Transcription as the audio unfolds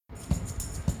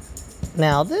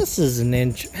Now, this is an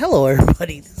intro. Hello,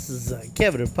 everybody. This is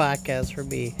Kevin, a podcast for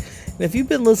me. And if you've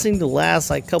been listening to the last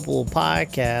couple of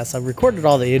podcasts, I've recorded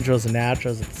all the intros and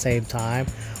outros at the same time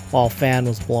while fan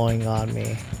was blowing on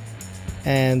me.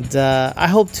 And I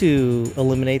hope to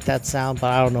eliminate that sound,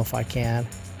 but I don't know if I can.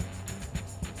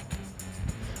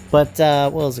 But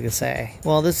what was I gonna say?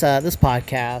 Well, this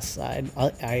podcast I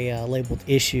labeled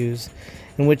issues,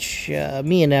 in which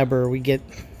me and Eber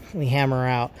we hammer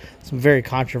out some very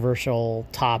controversial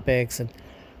topics and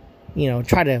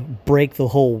try to break the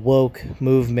whole woke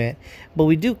movement. But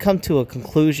we do come to a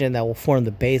conclusion that will form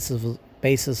the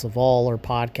basis of all our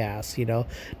podcasts.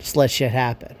 Just let shit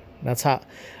happen. That's how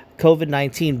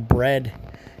COVID-19 bred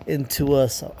into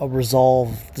us a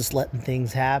resolve, just letting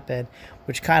things happen,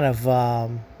 which kind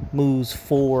of moves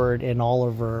forward in all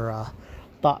of our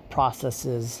thought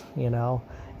processes,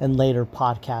 and later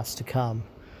podcasts to come.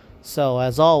 So,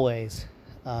 as always,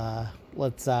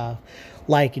 let's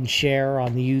like and share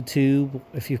on the YouTube.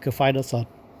 If you can find us on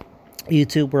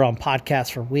YouTube, we're on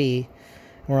Podcast for We.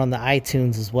 We're on the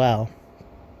iTunes as well.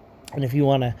 And if you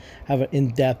want to have an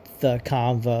in-depth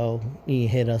convo, you can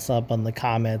hit us up on the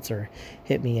comments or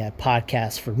hit me at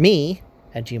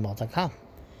podcastforme@gmail.com.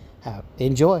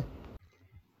 Enjoy.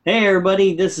 Hey,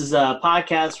 everybody. This is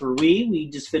Podcast for We. We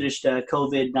just finished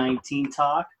COVID-19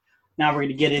 talk. Now we're going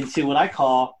to get into what I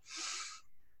call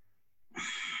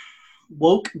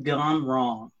woke gone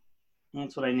wrong.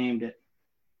 That's what I named it.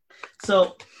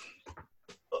 So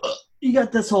you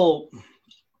got this whole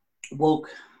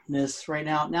wokeness right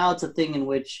now. Now it's a thing in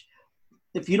which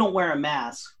if you don't wear a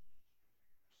mask,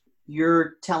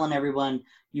 you're telling everyone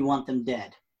you want them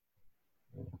dead.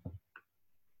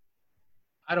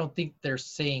 I don't think they're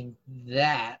saying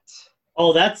that.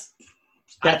 Oh, that's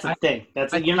a thing.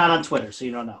 You're not on Twitter, so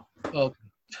you don't know. Oh,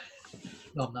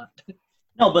 no, I'm not.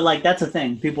 No, but that's a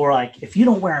thing. People are like, if you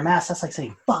don't wear a mask, that's like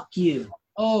saying fuck you.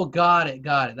 Oh, got it.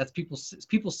 That's people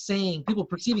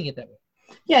perceiving it that way.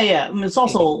 Yeah. I mean, it's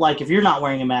also like if you're not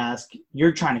wearing a mask,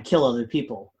 you're trying to kill other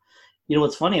people. You know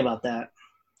what's funny about that?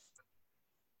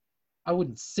 I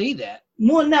wouldn't say that.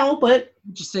 Well, no, but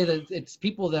just say that it's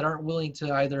people that aren't willing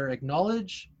to either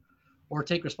acknowledge or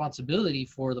take responsibility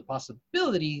for the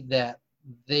possibility that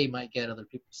they might get other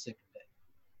people sick of it.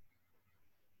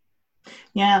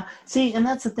 Yeah, see, and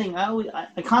that's the thing. I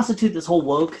constitute this whole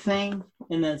woke thing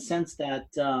in the sense that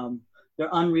they're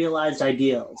unrealized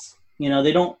ideals.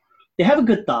 They have a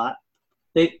good thought,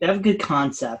 they have a good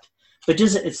concept, but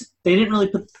they didn't really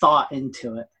put thought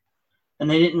into it, and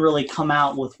they didn't really come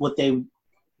out with what the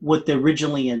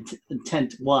originally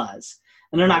intent was,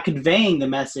 and they're not conveying the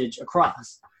message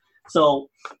across. So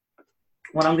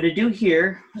what I'm going to do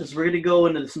here is we're going to go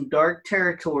into some dark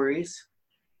territories.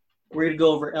 We're going to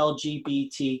go over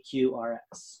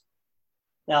LGBTQRS,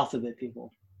 the alphabet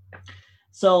people.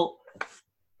 So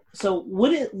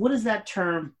what does that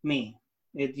term mean?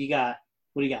 What do you got?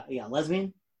 You got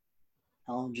lesbian,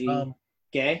 LG,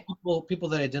 gay, people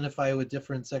that identify with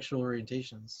different sexual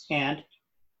orientations, and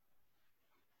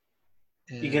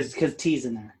because T's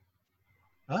in there.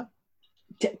 Huh?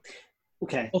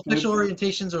 Okay. Well, sexual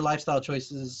orientations or lifestyle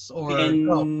choices, or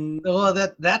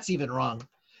that's even wrong.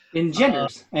 In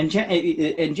genders and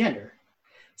gender,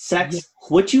 sex, yeah.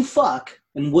 What you fuck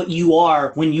and what you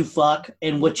are when you fuck,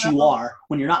 and what you are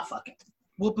when you're not fucking.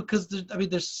 Well, because there's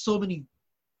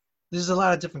a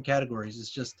lot of different categories. It's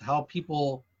just how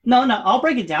people. No, I'll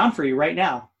break it down for you right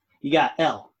now. You got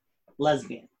L,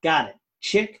 lesbian, got it.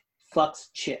 Chick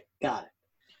fucks chick, got it.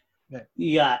 Okay.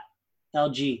 You got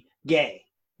LG, gay.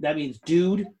 That means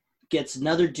dude gets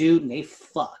another dude and they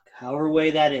fuck, however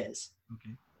way that is.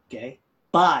 Okay.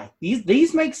 Bi.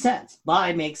 These make sense.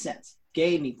 Bi makes sense.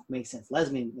 Gay makes sense.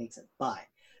 Lesbian makes sense. Bi.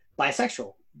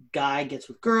 Bisexual. Guy gets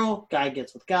with girl. Guy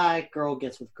gets with guy. Girl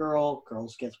gets with girl.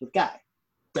 Girls gets with guy.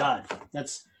 Done.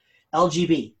 That's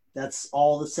LGB. That's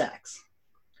all the sex.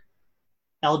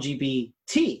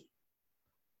 LGBT.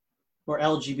 Or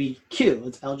LGBTQ.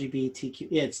 It's LGBTQ.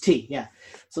 Yeah, it's T. Yeah.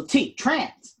 So T.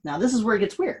 Trans. Now this is where it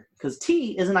gets weird. Because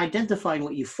T isn't identifying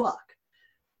what you fuck.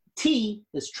 T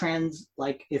is trans,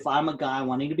 like if I'm a guy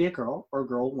wanting to be a girl or a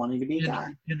girl wanting to be a guy.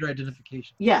 Gender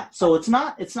identification. Yeah, so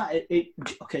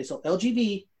okay, so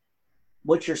LGB,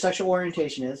 what your sexual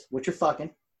orientation is, what you're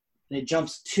fucking, and it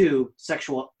jumps to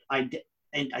sexual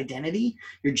identity,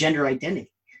 your gender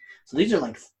identity. So these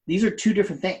are two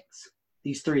different things.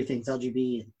 These three things,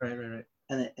 LGB right.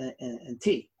 and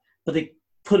T. But they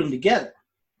put them together.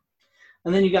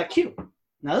 And then you got Q.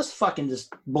 Now this fucking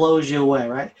just blows you away,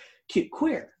 right? Q,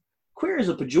 queer. Queer is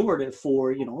a pejorative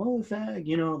for,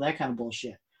 fag, that kind of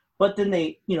bullshit. But then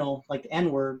they, like the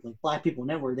N-word, like black people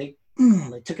and N-word, they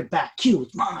took it back. Q,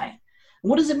 it's mine.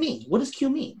 What does it mean? What does Q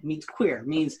mean? It means queer. It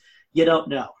means you don't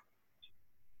know.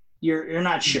 You're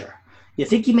not sure. You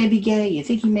think you may be gay. You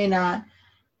think you may not.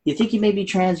 You think you may be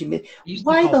trans.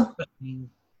 Why the?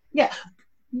 Yeah.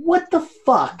 What the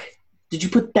fuck did you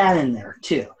put that in there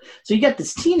too? So you got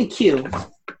this T and a Q.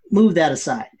 Move that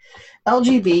aside.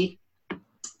 LGB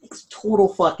makes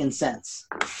total fucking sense.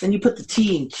 Then you put the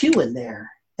T and Q in there,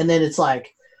 and then it's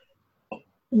like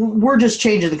we're just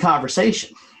changing the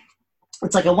conversation.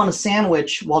 It's like I want a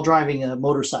sandwich while driving a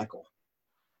motorcycle.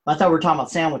 I thought we were talking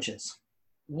about sandwiches.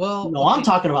 Well, no, I'm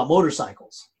talking about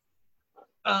motorcycles.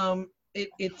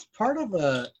 It's part of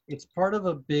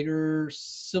a bigger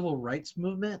civil rights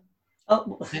movement.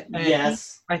 Oh,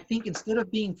 yes. I think instead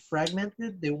of being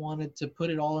fragmented, they wanted to put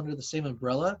it all under the same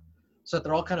umbrella, so that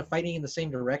they're all kind of fighting in the same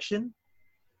direction.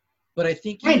 But I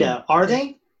think are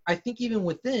they? I think even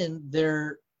within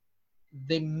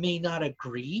they may not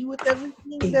agree with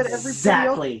everything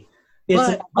exactly. It's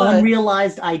an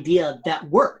unrealized idea that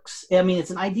works. I mean,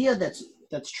 it's an idea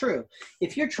that's true.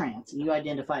 If you're trans and you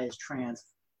identify as trans,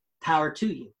 power to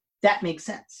you. That makes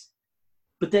sense.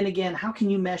 But then again, how can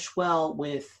you mesh well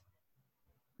with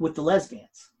the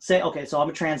lesbians? Say, okay, so I'm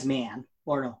a trans man,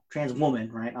 or no, trans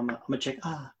woman, right? I'm a chick.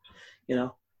 I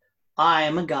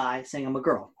am a guy saying I'm a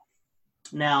girl.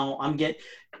 Now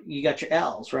you got your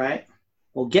L's, right?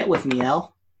 Well, get with me,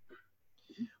 L,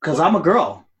 because I'm a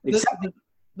girl.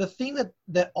 The thing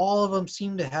that all of them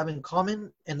seem to have in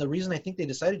common, and the reason I think they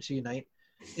decided to unite,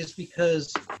 is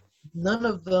because none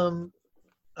of them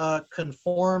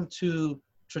conform to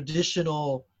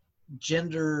traditional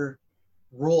gender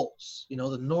roles,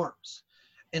 the norms.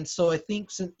 And so I think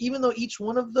even though each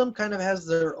one of them kind of has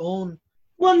their own...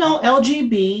 Well, no,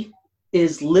 LGB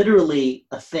is literally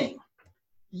a thing.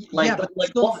 Like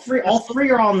all three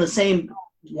are on the same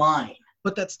line.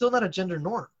 But that's still not a gender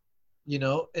norm.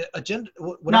 A gender...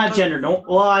 Not gender norm.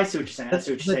 Well, I see what you're saying.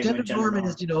 The gender norm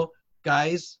is,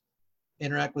 guys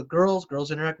interact with girls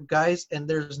interact with guys, and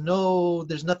there's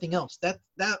nothing else. That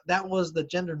was the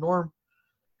gender norm.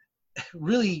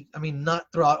 Really, I mean, not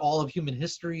throughout all of human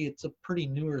history. It's a pretty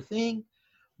newer thing,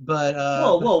 but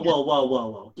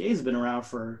whoa. Gays have been around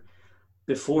for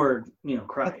before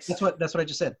Christ. That's what I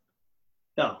just said.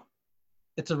 No,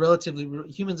 it's a relatively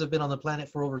humans have been on the planet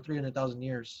for over 300,000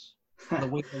 years. The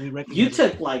way that we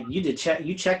recognize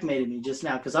you checkmated me just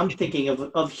now, because I'm thinking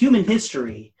of human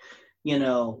history.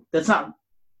 That's not.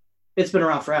 It's been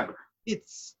around forever.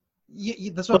 That's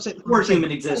what I'm saying. Before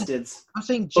human existence. I'm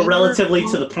saying gender, but relatively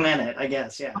to the planet, I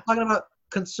guess. Yeah. I'm talking about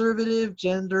conservative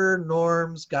gender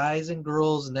norms, guys and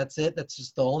girls, and that's it. That's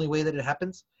just the only way that it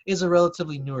happens. Is a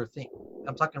relatively newer thing.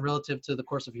 I'm talking relative to the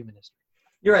course of human history.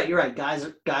 You're right.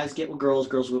 Guys get with girls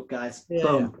with guys. Yeah,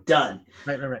 boom, done.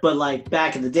 Right. But like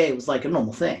back in the day, it was like a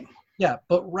normal thing. Yeah,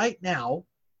 but right now,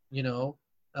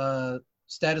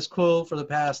 status quo for the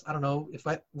past, I don't know, if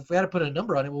we had to put a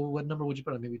number on it, what number would you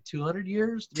put on? Maybe 200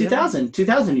 years? 2,000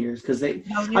 years, because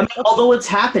although it's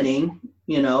happening,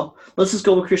 let's just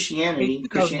go with Christianity.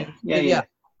 Yeah.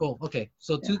 Cool. Okay.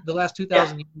 So the last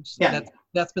 2,000 years,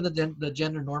 that's been the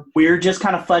gender norm. We're just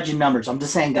kind of fudging numbers. I'm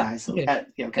just saying, guys. Okay.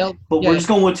 But we're just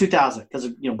going with 2,000 because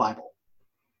of Bible.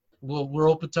 Well, we're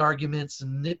open to arguments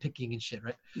and nitpicking and shit,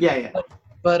 right? Yeah.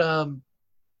 But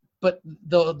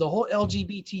the whole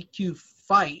LGBTQ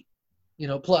fight,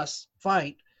 plus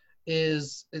fight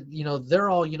is, they're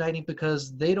all uniting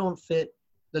because they don't fit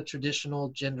the traditional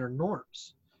gender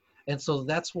norms. And so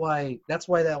that's why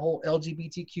that whole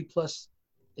LGBTQ plus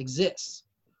exists.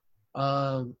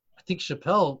 I think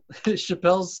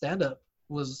Chappelle's stand-up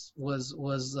was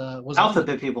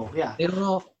alphabet people. Yeah, they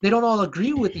don't all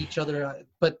agree with each other,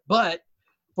 but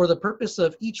for the purpose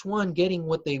of each one getting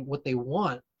what they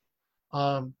want,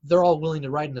 they're all willing to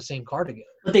ride in the same car together.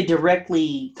 But they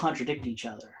directly contradict each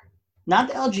other. Not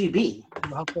the LGB.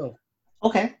 How so?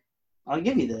 Okay, I'll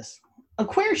give you this. A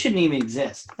queer shouldn't even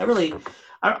exist.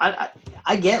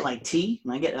 I get like T,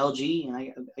 and I get LG, and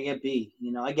I get B.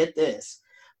 I get this.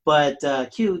 But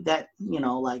Q, that,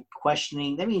 like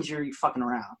questioning, that means you're fucking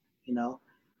around,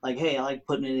 Like, hey, I like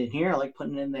putting it in here, I like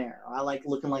putting it in there. Or I like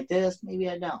looking like this, maybe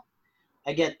I don't.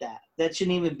 I get that. That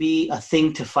shouldn't even be a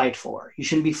thing to fight for. You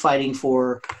shouldn't be fighting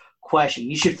for question.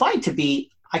 You should fight to be,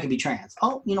 I can be trans.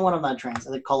 Oh, you know what, I'm not trans.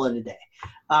 I call it a day.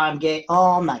 I'm gay.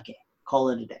 Oh, I'm not gay. Call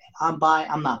it a day. I'm bi.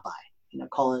 I'm not bi.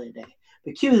 Call it a day.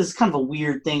 But Q is kind of a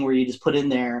weird thing where you just put in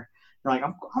there, you're like, I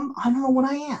don't know what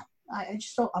I am. I'm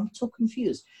so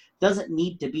confused. Doesn't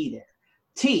need to be there.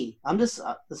 T,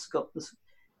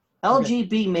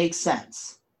 LGB makes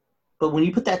sense. But when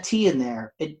you put that T in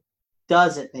there, it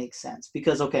doesn't make sense.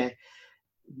 Because, okay,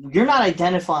 you're not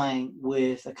identifying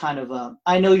with a kind of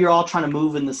I know you're all trying to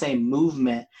move in the same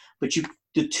movement, but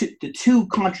the two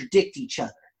contradict each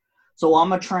other. So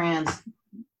I'm a trans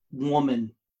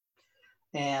woman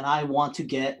and I want to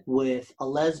get with a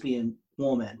lesbian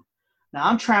woman. Now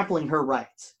I'm trampling her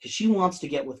rights because she wants to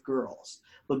get with girls.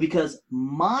 But because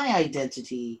my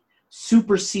identity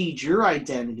supersedes your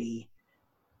identity,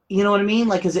 you know what I mean?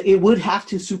 Like, 'cause it would have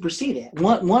to supersede it.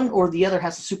 One or the other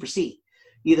has to supersede.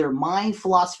 Either my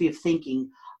philosophy of thinking,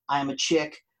 I'm a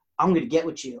chick, I'm going to get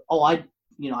with you. Oh, I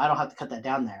don't have to cut that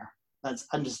down there.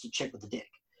 I'm just a chick with a dick,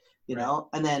 you know?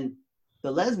 And then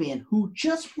the lesbian who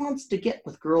just wants to get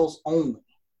with girls only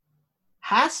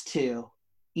has to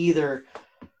either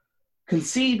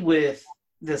concede with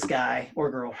this guy or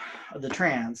girl, the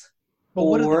trans, But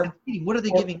what are they conceding? What are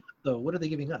they giving up, though? What are they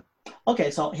giving up?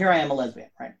 Okay, so here I am, a lesbian,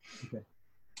 right? Okay.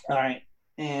 All right,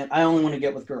 and I only want to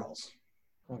get with girls.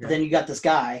 Okay. Then you got this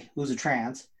guy who's a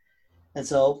trans, and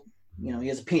so, you know, he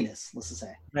has a penis, let's just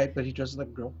say. Right, but he dresses like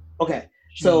a girl. Okay,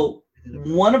 so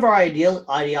one of our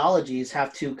ideologies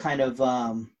have to kind of,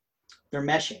 they're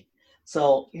meshing.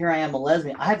 So here I am, a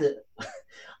lesbian. I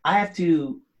have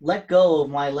to let go of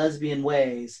my lesbian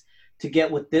ways to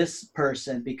get with this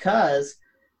person because,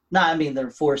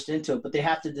 they're forced into it, but they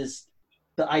have to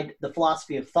the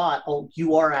philosophy of thought, oh,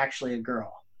 you are actually a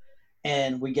girl,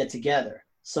 and we get together.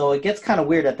 So it gets kind of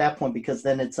weird at that point because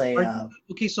then it's a.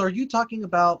 Okay, so are you talking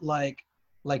about like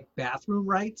bathroom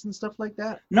rights and stuff like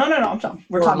that? No.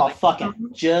 We're talking about fucking,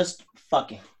 just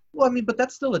fucking. Well, I mean, but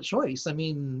that's still a choice. I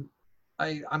mean,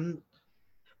 I'm.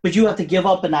 But you have to give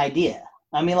up an idea.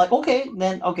 I mean, like,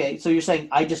 okay. So you're saying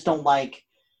I just don't like.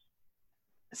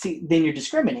 See, then you're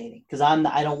discriminating because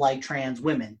I don't like trans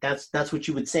women. That's what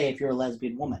you would say if you're a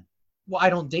lesbian woman. Well,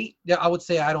 I don't date. I would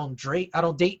say I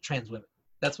don't date trans women.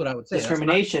 That's what I would say.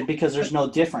 Discrimination because there's no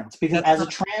difference. Because as a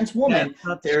trans woman,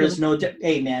 there is no.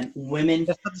 Hey, man, women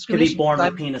can be born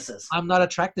with penises. I'm not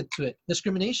attracted to it.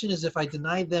 Discrimination is if I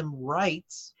deny them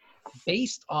rights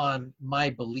based on my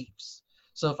beliefs.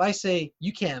 So if I say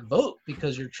you can't vote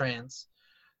because you're trans,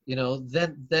 you know,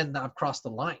 then I've crossed the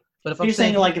line. But if you're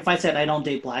saying like if I said I don't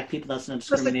date black people, that's not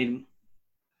discriminating.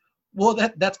 Well,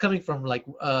 that's coming from like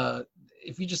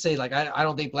if you just say like I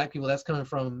don't date black people, that's coming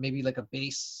from maybe like a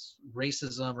base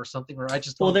racism or something, or I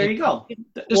just don't. Well, there you go.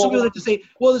 There's some people that say.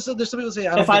 Well, there's some people that say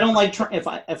if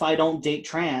I don't date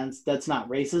trans, that's not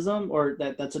racism, or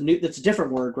that's a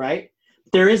different word, right?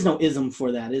 There is no ism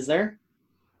for that, is there?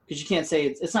 Because you can't say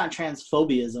it's not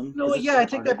transphobiaism. No, yeah, I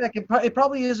take that back. It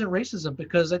probably isn't racism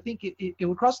because I think it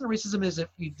would cross into racism is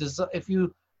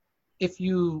if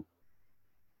you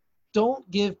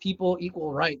don't give people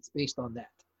equal rights based on that,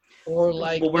 or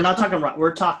like. Well, we're not talking about.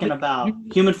 We're talking about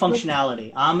human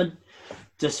functionality.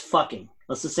 Just fucking.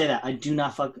 Let's just say that I do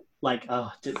not fuck. Like,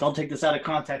 don't take this out of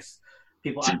context,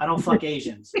 people. I don't fuck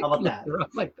Asians. How about that?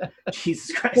 Like that?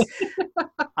 Jesus Christ.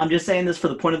 I'm just saying this for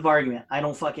the point of argument. I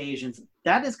don't fuck Asians.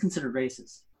 That is considered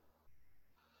racist.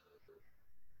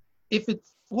 If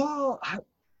it's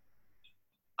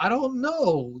I don't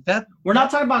know that. We're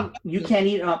not talking about you can't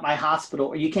eat at my hospital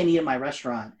or you can't eat at my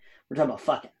restaurant. We're talking about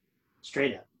fucking.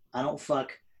 Straight up. I don't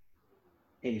fuck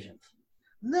Asians.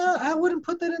 No, I wouldn't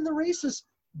put that in the racist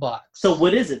box. So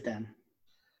what is it then?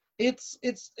 It's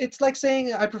like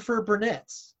saying I prefer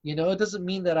brunettes. You know, it doesn't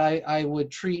mean that I would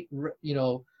treat, you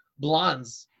know,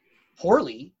 blondes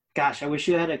poorly. Gosh, I wish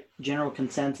you had a general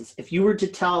consensus. If you were to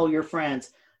tell your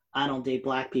friends, I don't date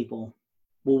black people,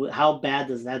 well, how bad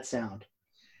does that sound?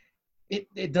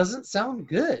 It doesn't sound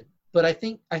good. But I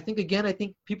think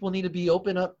people need to be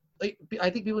open up. I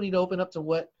think people need to open up to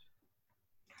what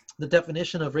the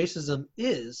definition of racism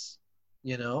is,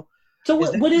 you know. So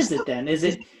what is it then?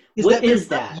 What is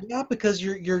that? Yeah, because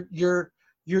you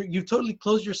totally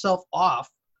close yourself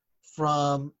off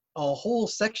from a whole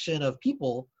section of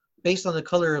people based on the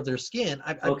color of their skin.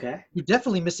 Okay. You're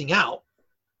definitely missing out.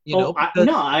 You know.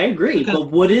 I agree.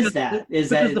 But what is that? Is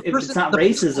that if it's not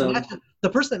racism? The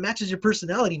person that matches your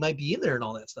personality might be in there and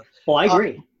all that stuff. Oh, I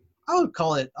agree. I would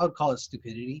call it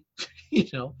stupidity, you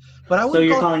know. But I would. So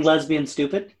you're calling lesbians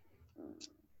stupid?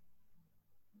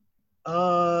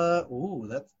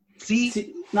 That's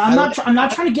see. No, I'm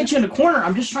not trying to get you in a corner.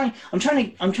 I'm trying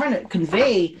to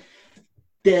convey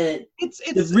the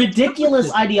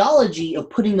ridiculous ideology of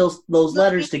putting those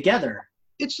letters together.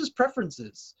 It's just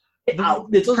preferences.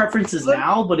 It's preferences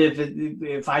now, but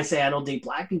if I say I don't date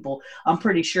black people, I'm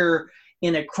pretty sure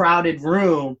in a crowded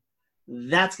room,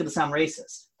 that's going to sound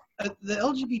racist. The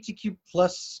LGBTQ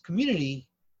plus community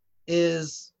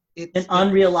is an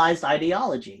unrealized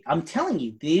ideology. I'm telling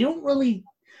you, they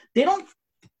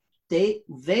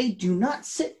do not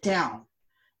sit down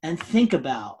and think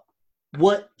about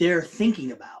what they're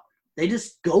thinking about. They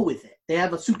just go with it. They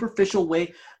have a superficial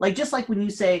way, like just like when you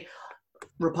say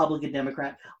Republican,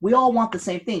 Democrat, we all want the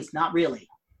same things. Not really.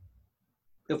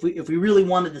 If we really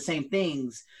wanted the same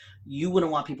things, you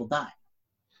wouldn't want people dying.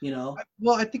 You know.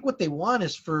 Well, I think what they want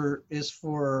is for They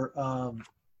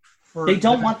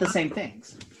don't want the same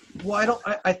things. Well,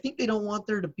 I think they don't want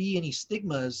there to be any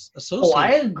stigmas Oh, associated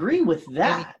I agree with with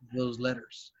any that. of those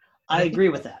letters. I agree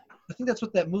with that. I think that's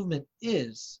what that movement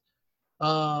is.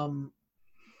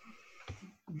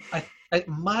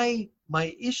 My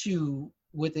issue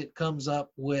with it comes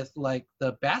up with like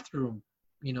the bathroom,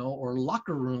 or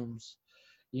locker rooms,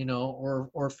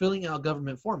 or filling out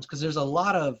government forms, because there's a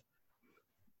lot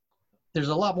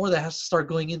more that has to start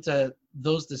going into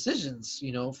those decisions,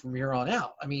 from here on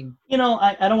out. I mean,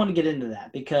 I don't want to get into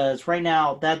that because right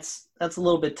now that's a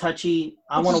little bit touchy.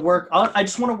 I just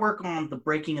want to work on the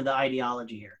breaking of the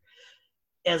ideology here.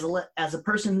 As a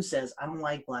person who says I don't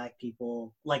like black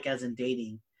people, like as in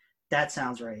dating, that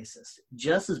sounds racist.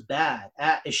 Just as bad.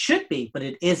 It should be, but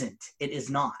it isn't. It is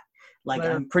not. Like,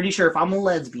 I'm pretty sure if I'm a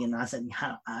lesbian, I said,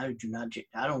 I do not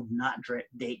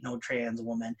date no trans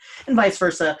woman, and vice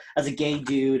versa. As a gay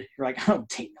dude, you're like, I don't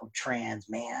date no trans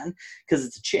man because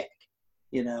it's a chick,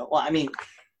 Well, I mean,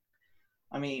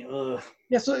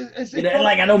 yeah. So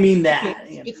like I don't mean that.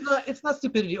 It's not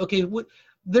stupidity. Okay,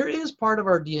 there is part of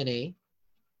our DNA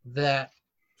that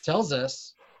tells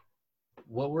us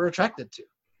what we're attracted to.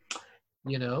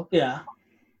 Yeah.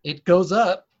 It goes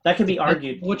up. That could be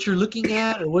argued. What you're looking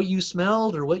at, or what you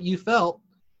smelled, or what you felt,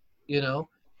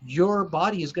 your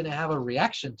body is going to have a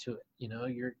reaction to it.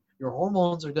 Your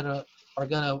hormones are gonna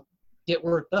get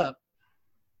worked up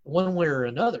one way or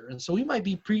another, and so we might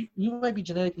be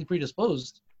genetically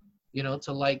predisposed,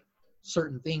 to like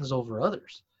certain things over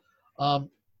others.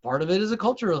 Part of it is a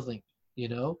cultural thing.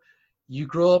 You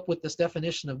grow up with this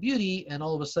definition of beauty, and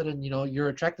all of a sudden, you're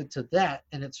attracted to that,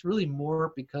 and it's really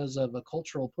more because of a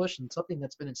cultural push and something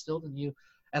that's been instilled in you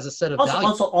as a set of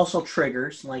values. Also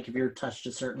triggers, like if you're touched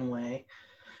a certain way,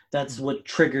 that's what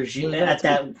triggers you at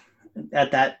that.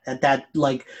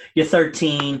 Like you're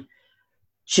 13,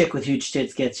 chick with huge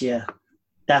tits gets you.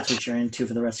 That's what you're into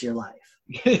for the rest of your life.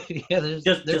 Yeah,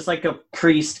 just like a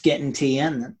priest getting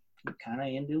TN. Kind of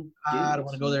into dudes. I don't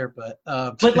want to go there, but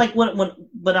like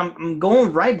but I'm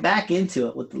going right back into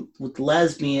it with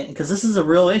lesbian, because this is a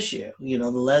real issue. The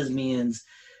lesbians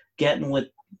getting with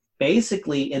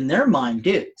basically in their mind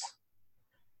dudes.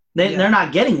 They're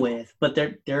not getting with, but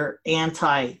they're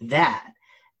anti that.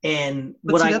 And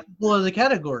that's a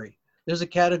category. There's a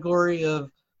category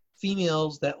of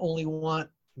females that only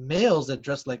want males that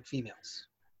dress like females.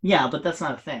 Yeah, but that's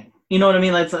not a thing. You know what I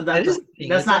mean? That's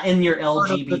not in your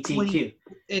LGBTQ.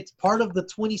 It's part of the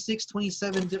 26,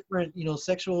 27 different,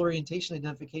 sexual orientation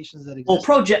identifications that exist.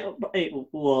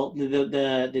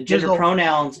 The gender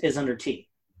pronouns is under T.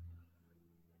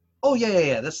 Oh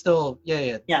yeah. That's still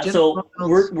yeah. Yeah. So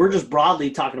we're just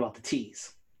broadly talking about the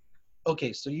T's.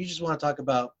 Okay, so you just want to talk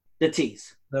about the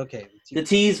T's. Okay. The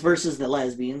T's versus the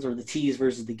lesbians, or the T's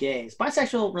versus the gays.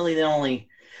 Bisexual, really, the only.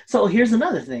 So here's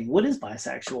another thing. What is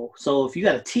bisexual? So if you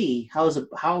got a T,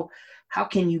 how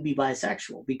can you be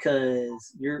bisexual?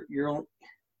 Because you're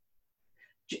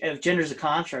if gender's a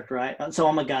construct, right? So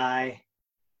I'm a guy,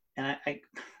 and I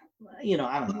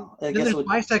don't know. I guess there's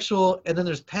bisexual, and then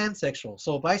there's pansexual.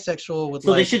 So bisexual would.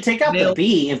 So they should take out the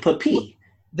B and put P.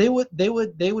 They would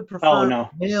prefer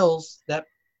males that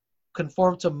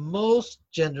conform to most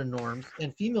gender norms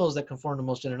and females that conform to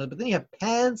most gender norms. But then you have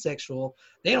pansexual.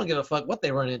 They don't give a fuck what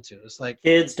they run into. It's like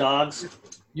kids, dogs.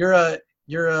 You're a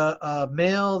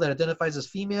male that identifies as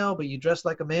female, but you dress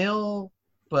like a male,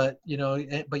 but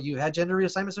you had gender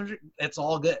reassignment surgery. It's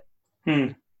all good.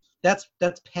 That's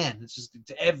pan. It's just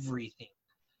everything.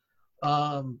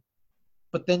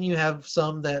 But then you have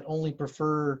some that only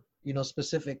prefer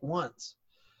specific ones.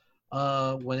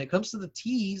 When it comes to the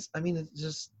T's, I mean, it's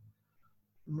just,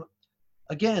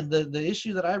 again, the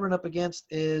issue that I run up against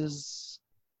is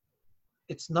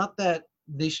it's not that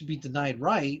they should be denied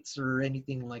rights or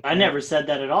anything like that. I never said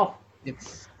that at all.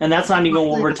 And that's not even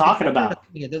what we're talking about.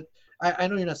 I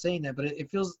know you're not saying that, but it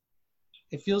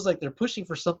feels like they're pushing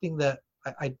for something that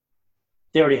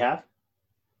they already have.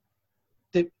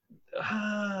 But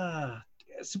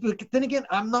then again,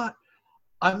 I'm not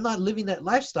living that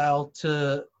lifestyle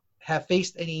to have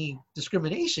faced any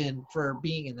discrimination for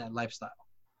being in that lifestyle.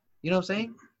 You know what I'm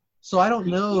saying? So I don't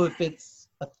know if it's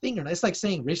a thing or not. It's like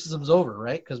saying racism's over,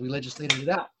 right? Because we legislated it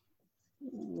out.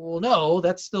 Well, no,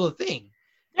 that's still a thing.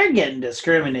 they're getting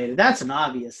discriminated. That's an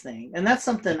obvious thing. And that's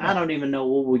something I don't even know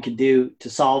what we could do to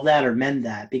solve that or mend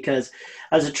that. Because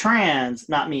as a trans,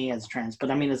 not me as a trans,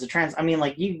 but I mean as a trans, I mean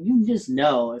like you just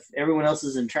know if everyone else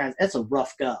is in trans, it's a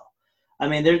rough go. I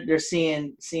mean they're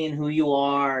seeing who you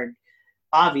are.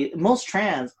 Obvious. Most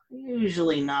trans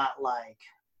usually not like,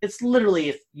 it's literally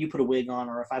if you put a wig on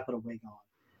or if I put a wig on.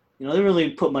 You know, they really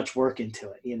put much work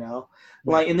into it, you know?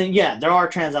 Like, and then, yeah, there are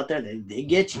trans out there, they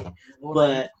get you.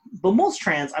 But most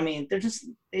trans, I mean, they just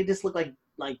look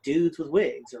like dudes with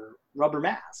wigs or rubber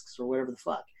masks or whatever the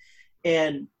fuck.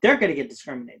 And they're going to get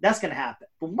discriminated. That's going to happen.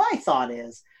 But my thought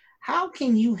is, how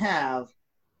can you have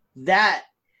that?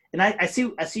 And I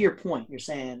see your point. You're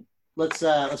saying, let's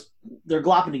they're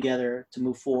glopping together to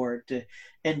move forward to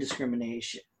end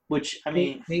discrimination. Which, I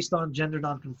mean, based on gender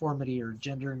nonconformity or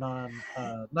gender not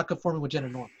conforming with gender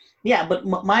norms. Yeah, but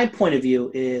my point of view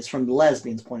is from the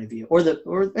lesbians' point of view, or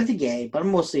the gay, but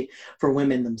mostly for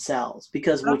women themselves.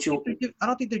 Because I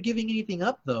don't think they're giving anything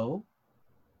up, though.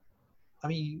 I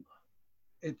mean,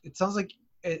 it sounds like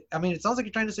it sounds like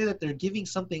you're trying to say that they're giving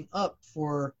something up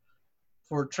for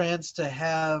trans to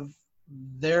have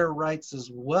their rights as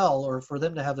well, or for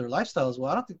them to have their lifestyle as well.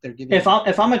 I don't think they're giving. If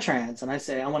I'm a trans and I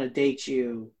say I want to date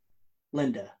you,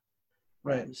 Linda,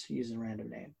 right? I'm just using a random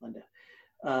name,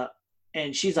 Linda,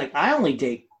 and she's like, I only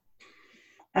date.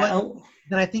 Well,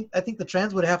 then I think the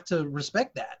trans would have to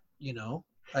respect that, you know.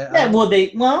 Then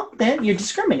you're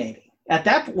discriminating at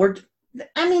that point.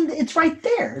 I mean, it's right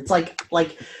there. It's like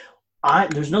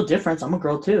there's no difference. I'm a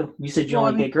girl too. You said you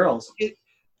only date girls.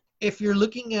 If you're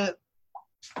looking at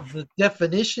the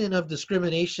definition of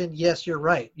discrimination, yes, you're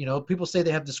right. You know, people say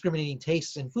they have discriminating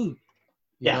tastes in food.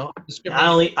 You know,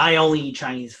 I only eat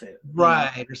Chinese food.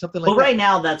 Right, you know? Or something like that. But right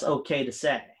now, that's okay to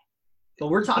say. But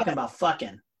we're talking about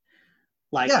fucking.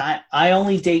 Like, I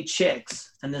only date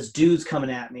chicks, and this dude's coming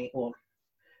at me. Well,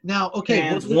 now, okay,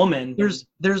 trans woman.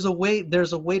 There's a way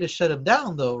to shut him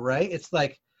down, though, right? It's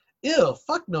like, ew,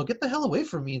 fuck no, get the hell away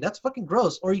from me. That's fucking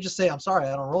gross. Or you just say, I'm sorry,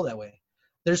 I don't roll that way.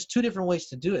 There's two different ways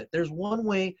to do it. There's one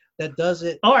way that does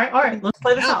it. All right. Let's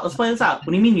play this out. What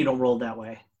do you mean you don't roll that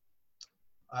way?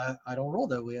 I don't roll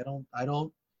that way.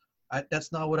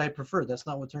 That's not what I prefer. That's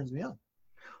not what turns me on.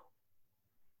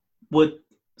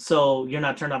 So you're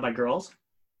not turned on by girls?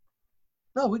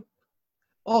 No,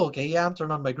 okay, yeah, I'm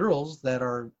turned on by girls that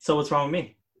are. So what's wrong with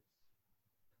me?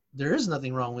 There is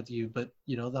nothing wrong with you, but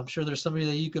you know, I'm sure there's somebody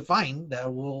that you could find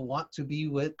that will want to be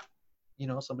with, you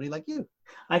know, somebody like you.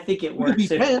 I think it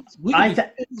works. I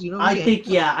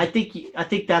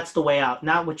think that's the way out.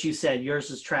 Not what you said. Yours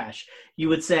is trash. You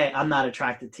would say, I'm not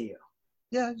attracted to you.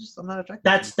 Yeah, I'm not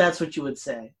attracted. That's what you would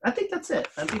say. I think that's it.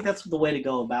 I think that's the way to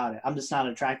go about it. I'm just not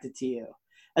attracted to you.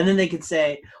 And then they could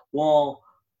say, well,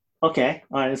 okay,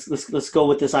 all right, let's go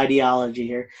with this ideology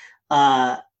here.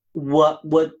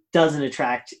 What doesn't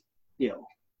attract you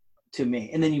to me?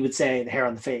 And then you would say the hair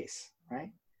on the face,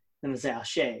 right? Then say I'll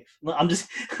shave. I'm just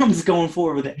going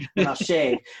forward with it. And I'll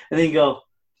shave. And then you go,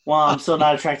 well, I'm still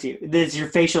not attracted to you. This is your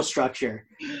facial structure.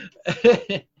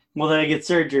 Well, then I get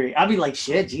surgery. I'd be like,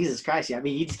 shit, Jesus Christ. Yeah, I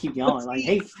mean, you just keep going. Like,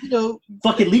 hey, you know,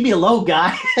 fucking leave me alone,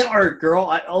 guy or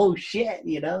girl. Oh shit,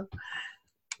 you know.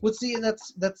 Well, see, and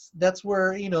that's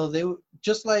where, you know, they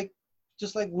just like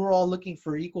we're all looking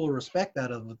for equal respect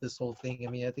out of this whole thing. I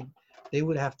mean, I think they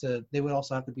would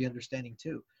also have to be understanding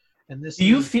too. And this. Do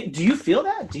you feel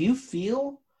that? Do you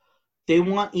feel they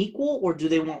want equal, or do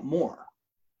they want more?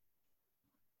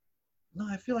 No,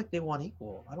 I feel like they want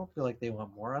equal. I don't feel like they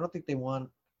want more. I don't think they want.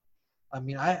 I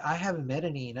mean, I haven't met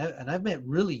any, and I've met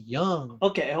really young.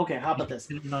 Okay. How about this?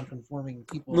 Non-conforming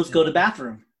people. Let's go to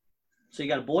bathroom. So you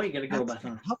got a boy, you got a girl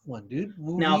bathroom. Tough one, dude.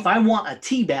 Now, if I want a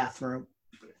T bathroom,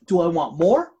 do I want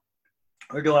more,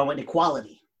 or do I want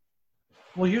equality?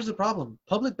 Well, here's the problem.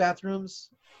 Public bathrooms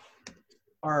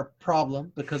are a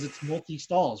problem because it's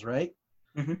multi-stalls, right?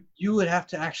 Mm-hmm. You would have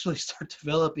to actually start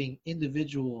developing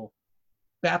individual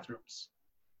bathrooms.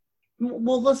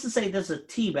 Well, let's just say there's a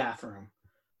T bathroom.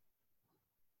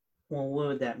 Well, what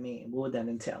would that mean? What would that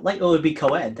entail? Like, it would be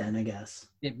co-ed then, I guess.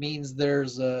 It means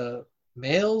there's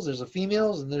males, there's a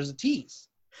females, and there's a T's.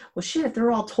 Well, shit, if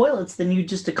they're all toilets, then you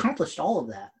just accomplished all of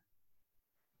that.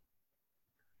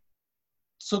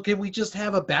 So can we just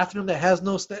have a bathroom that has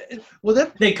no well,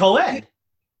 then they co-ed.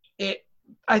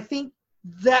 I think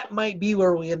that might be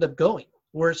where we end up going,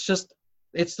 where it's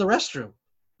the restroom.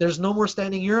 There's no more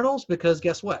standing urinals because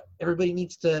guess what? Everybody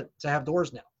needs to have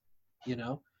doors now. You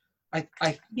know,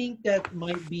 I think that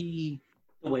might be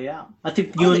the way out. I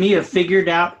think you and me have figured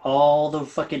out all the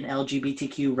fucking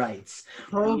LGBTQ rights.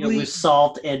 Probably we've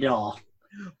solved it all.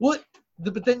 What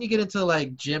But then you get into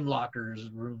like gym lockers,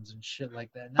 rooms, and shit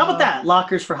like that. How about No. that?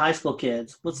 Lockers for high school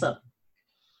kids. What's up?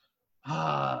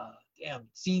 Damn.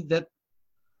 See that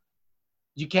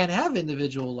you can't have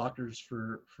individual lockers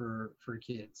for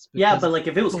kids. Yeah, because- but like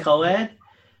if it was co-ed,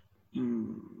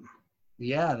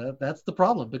 yeah, that's the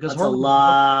problem because that's a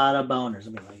lot of boners.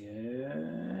 I'll be like,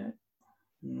 yeah.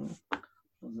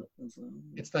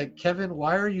 It's like, Kevin,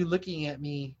 why are you looking at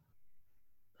me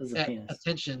That's a at penis.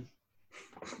 attention?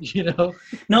 You know?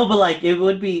 No, but like it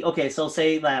would be okay. So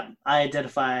say that I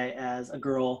identify as a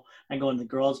girl. I go in the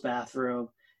girls' bathroom.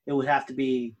 It would have to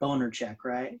be boner check,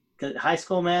 right? Because high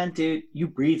school, man, dude, you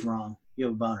breathe wrong, you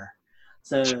have a boner.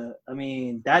 So I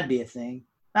mean, that'd be a thing.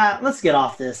 Let's get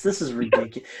off this. This is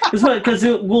ridiculous. Because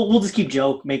we'll just keep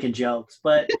making jokes.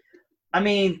 But I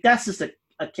mean, that's just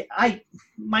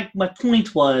my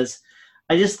point was,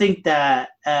 I just think that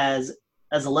as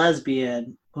a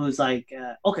lesbian who's like,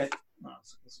 okay,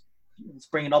 let's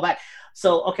bring it all back.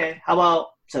 So okay, how about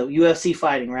UFC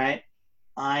fighting, right?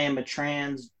 I am a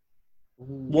trans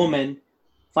woman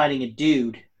fighting a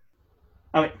dude.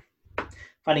 I mean,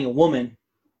 fighting a woman.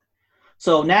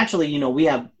 So naturally, we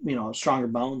have, stronger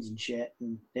bones and shit,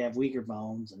 and they have weaker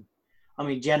bones, and I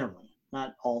mean, generally,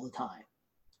 not all the time.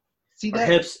 See their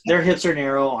hips are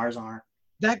narrow, ours aren't.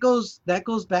 That goes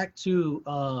back to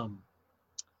our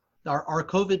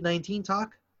COVID-19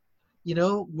 talk,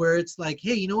 where it's like,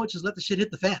 hey, you know what? Just let the shit hit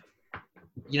the fan,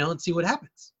 and see what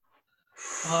happens.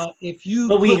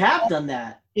 But we have done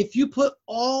that. If you put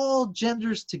all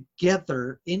genders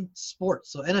together in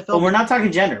sports, so NFL. But we're not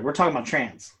talking gender. We're talking about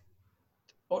trans.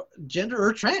 Or gender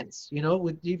or trans,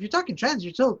 if you're talking trans,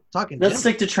 you're still talking Let's gender.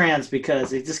 stick to trans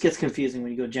because it just gets confusing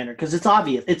when you go gender. Because it's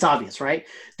obvious, right?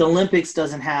 The Olympics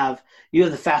doesn't have, you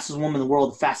have the fastest woman in the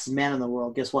world, the fastest man in the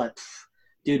world. Guess what?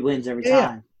 Dude wins every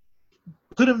time.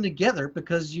 Put them together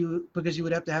because you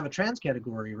would have to have a trans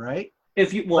category, right?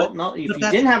 If you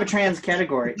didn't have a trans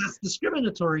category, that's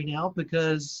discriminatory now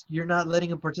because you're not letting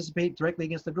them participate directly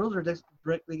against the girls or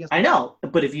directly against. I know,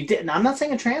 but if you didn't, I'm not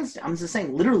saying a trans. I'm just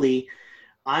saying literally,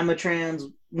 I'm a trans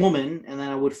woman, and then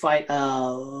I would fight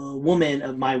a woman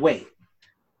of my weight.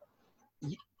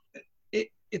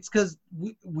 It's because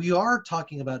we are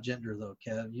talking about gender, though,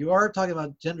 Kev. You are talking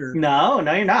about gender. No,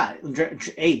 you're not.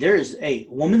 Hey,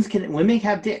 women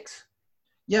have dicks.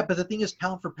 Yeah, but the thing is,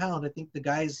 pound for pound, I think the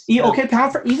guys. Okay,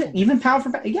 pound for even pound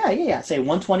for pound. Yeah. Say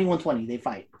 120, they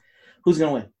fight. Who's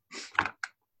gonna win?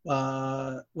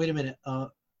 Wait a minute.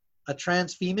 A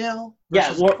trans female?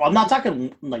 I'm not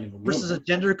talking like versus a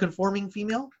gender conforming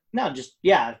female. No,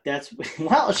 that's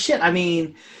well, shit. I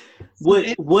mean,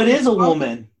 what is a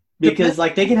woman? Because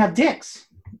like they can have dicks.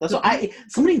 That's what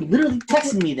somebody literally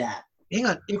texted me that. Hang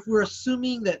on. If we're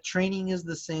assuming that training is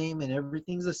the same and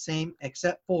everything's the same,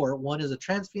 except for one is a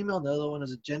trans female, the other one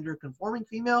is a gender conforming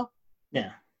female.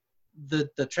 Yeah.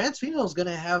 The trans female is going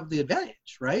to have the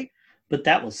advantage, right? But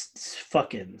that was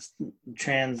fucking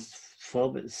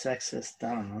transphobic, sexist.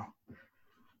 I don't know.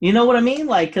 You know what I mean?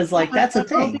 Like, because like that's a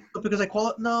thing.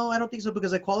 No, I don't think so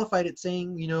because I qualified it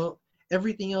saying,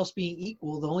 everything else being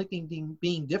equal, the only thing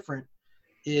being different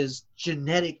is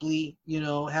genetically,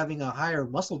 having a higher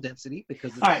muscle density.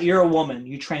 Because all right, you're a woman.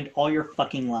 You trained all your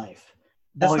fucking life.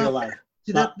 All your life.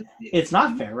 It's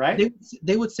not fair, right?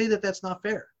 They would say that that's not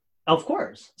fair. Of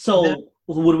course. So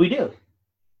what do we do?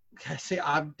 I say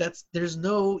there's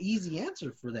no easy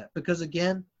answer for that because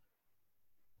again,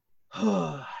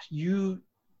 you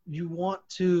want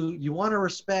to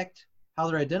respect how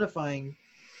they're identifying,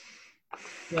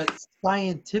 but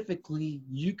scientifically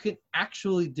you can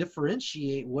actually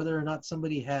differentiate whether or not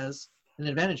somebody has an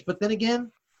advantage. But then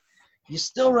again, you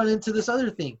still run into this other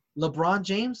thing. LeBron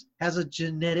James has a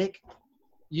genetic,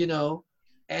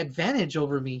 advantage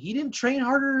over me. He didn't train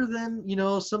harder than,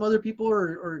 some other people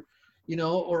or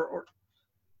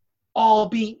all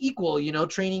being equal,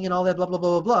 training and all that, blah, blah,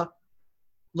 blah, blah, blah.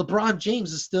 LeBron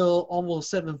James is still almost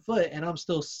 7 foot and I'm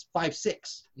still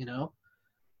 5'6",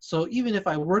 So even if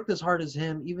I worked as hard as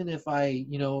him, even if I,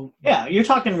 Yeah, you're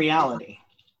talking reality.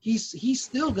 He's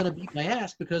still going to beat my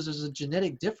ass because there's a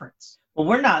genetic difference. Well,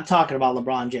 we're not talking about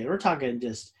LeBron James. We're talking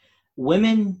just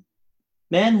men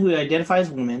who identify as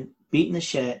women beating the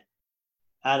shit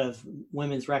out of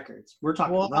women's records. We're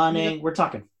talking running. We're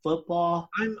talking football.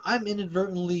 I'm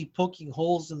inadvertently poking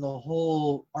holes in the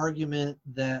whole argument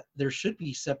that there should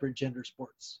be separate gender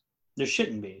sports. There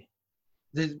shouldn't be.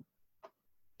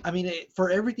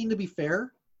 For everything to be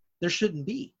fair, there shouldn't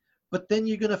be. But then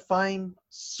you're gonna find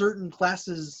certain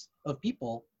classes of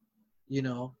people,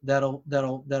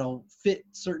 that'll fit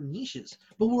certain niches.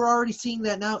 But we're already seeing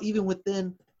that now, even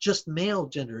within just male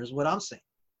gender, is what I'm saying.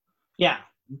 Yeah.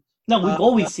 No, we've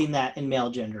always seen that in male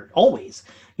gender. Always.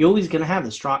 You're always going to have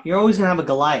you're always going to have a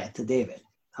Goliath to David.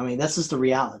 I mean, that's just the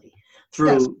reality.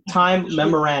 Through time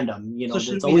memorandum, you know,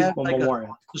 so it's always a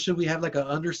memorial. So should we have like an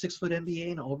under 6 foot NBA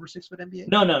and an over 6 foot NBA?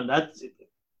 No,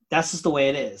 that's just the way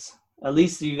it is. At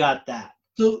least you got that.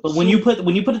 But when you put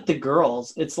it to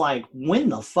girls, it's like, when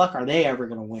the fuck are they ever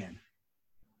going to win?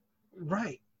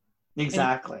 Right.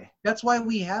 Exactly. And that's why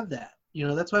we have that. You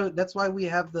know, that's why we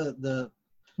have the.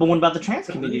 But what about the trans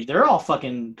community? They're all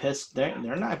fucking pissed. They're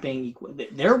not being equal.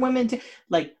 They're women too.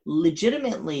 Like,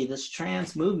 legitimately, this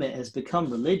trans movement has become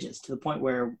religious to the point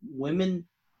where men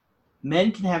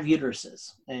can have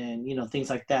uteruses and, you know, things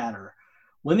like that, or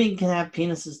women can have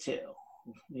penises too,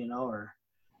 you know, or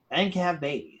men can have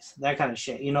babies, that kind of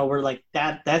shit. You know, we're like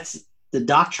that. That's the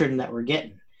doctrine that we're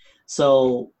getting.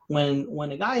 So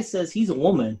when a guy says he's a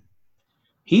woman,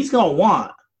 he's gonna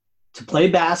want to play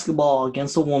basketball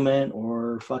against a woman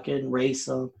or fucking race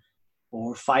them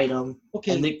or fight them.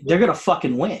 Okay. And they're going to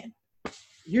fucking win.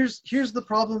 Here's the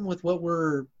problem with what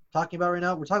we're talking about right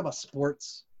now. We're talking about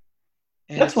sports.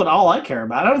 And that's what all I care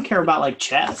about. I don't care about like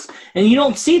chess. And you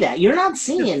don't see that. You're not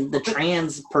seeing the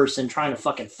trans person trying to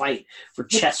fucking fight for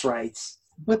chess rights.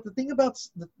 But the thing about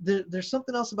there's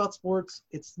something else about sports.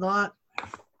 It's not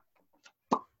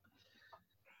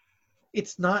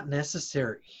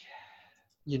necessary.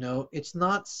 You know, it's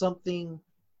not something.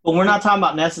 But we're not talking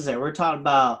about necessary. We're talking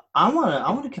about I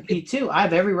want to compete too. I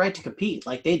have every right to compete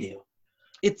like they do.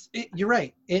 You're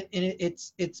right.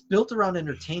 It's built around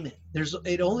entertainment.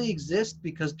 It only exists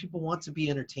because people want to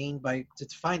be entertained to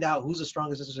find out who's the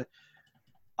strongest.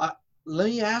 Let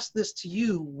me ask this to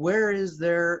you: where is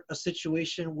there a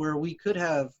situation where we could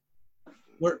have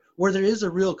where there is a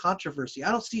real controversy?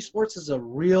 I don't see sports as a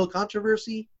real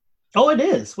controversy. Oh, it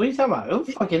is. What are you talking about? Oh,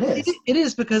 fuck, it is. It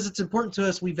is because it's important to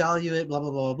us. We value it, blah,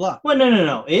 blah, blah, blah. Well,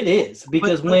 no. It is.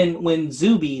 Because when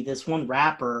Zuby, this one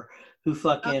rapper who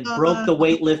fucking broke the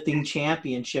weightlifting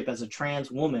championship as a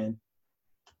trans woman.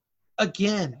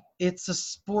 Again, it's a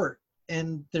sport.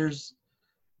 And there's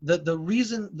the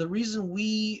reason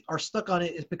we are stuck on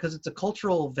it is because it's a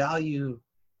cultural value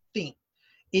thing.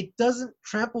 It doesn't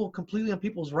trample completely on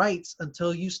people's rights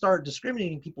until you start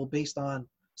discriminating people based on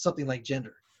something like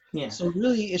gender. Yeah. So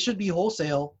really, it should be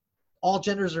wholesale. All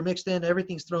genders are mixed in.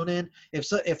 Everything's thrown in. If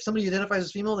somebody identifies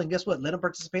as female, then guess what? Let them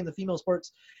participate in the female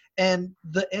sports, and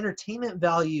the entertainment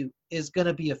value is going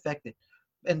to be affected.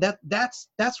 And that's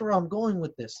where I'm going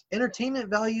with this. Entertainment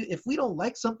value. If we don't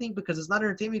like something because it's not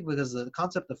entertainment, because the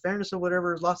concept of fairness or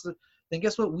whatever is lost, then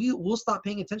guess what? We'll stop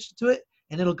paying attention to it,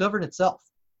 and it'll govern itself.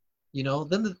 You know.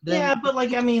 Then yeah, but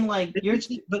like I mean, like you're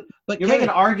Kevin, making an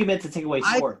argument to take away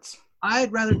sports.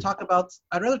 I'd rather talk about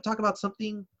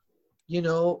something, you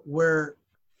know, where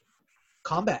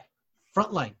combat,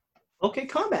 frontline. Okay,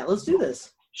 combat. Let's do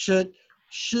this. Should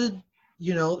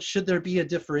there be a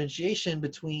differentiation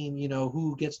between, you know,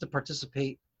 who gets to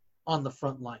participate on the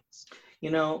front lines?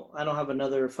 You know, I don't have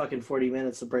another fucking 40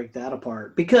 minutes to break that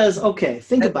apart because, okay,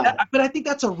 think about it. But I think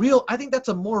that's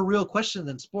a more real question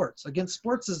than sports. Again,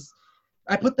 sports is,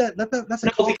 I put that's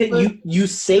a no, because you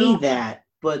say that.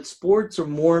 But sports are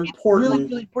more important.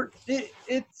 It's really important.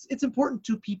 It's important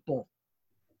to people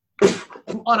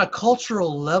on a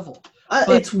cultural level.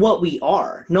 It's what we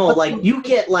are. No, like you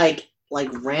get like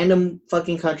random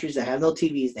fucking countries that have no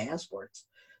TVs. They have sports.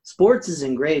 Sports is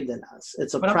engraved in us.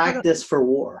 It's a practice for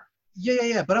war.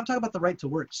 Yeah. But I'm talking about the right to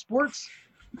work. Sports,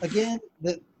 again,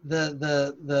 the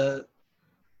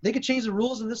they could change the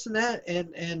rules and this and that,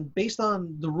 and based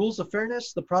on the rules of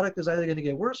fairness, the product is either going to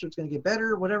get worse or it's going to get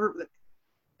better, whatever.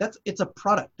 It's a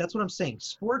product. That's what I'm saying.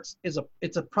 Sports it's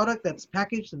a product that's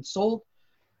packaged and sold.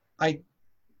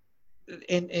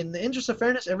 In the interest of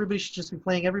fairness, everybody should just be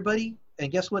playing everybody.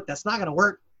 And guess what? That's not going to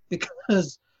work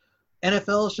because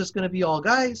NFL is just going to be all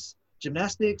guys.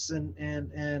 Gymnastics and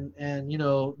you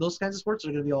know, those kinds of sports are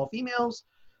going to be all females.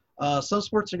 Some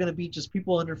sports are going to be just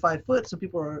people under 5 foot.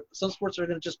 Some sports are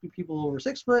going to just be people over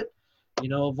 6 foot. You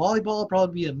know, volleyball will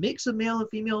probably be a mix of male and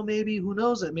female. Maybe, who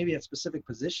knows? That maybe at specific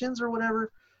positions or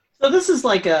whatever. So this is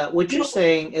like what you're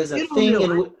saying is a thing,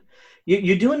 and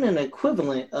you're doing an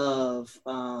equivalent of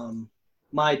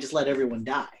just let everyone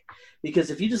die, because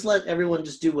if you just let everyone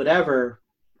just do whatever,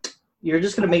 you're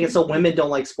just going to make it so women don't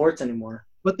like sports anymore.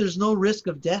 But there's no risk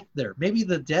of death there. Maybe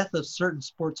the death of certain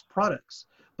sports products.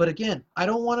 But again, I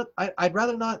don't want to. I'd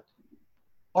rather not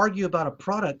argue about a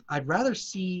product. I'd rather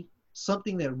see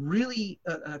something that really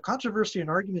a controversy, an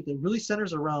argument that really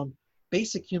centers around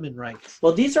basic human rights.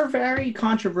 Well, these are very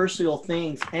controversial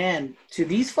things, and to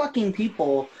these fucking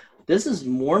people, this is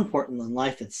more important than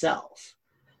life itself.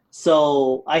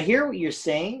 So I hear what you're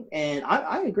saying, and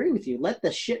I agree with you. Let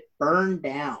the shit burn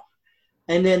down.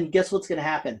 And then guess what's going to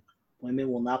happen?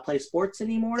 Women will not play sports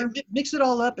anymore. Mix it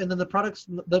all up, and then the product's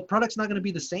not going to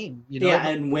be the same. You know, Yeah,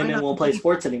 and women won't play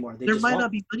sports anymore. There might not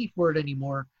be money for it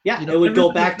anymore. Yeah, you know, it would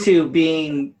go back to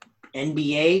being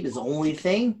NBA is the only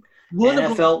thing.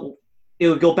 NFL, it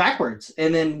would go backwards.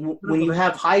 And then when you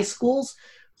have high schools,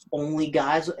 only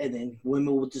guys, and then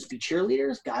women would just be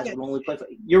cheerleaders. Guys would only play.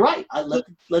 You're right. Let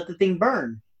the thing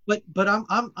burn. But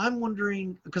I'm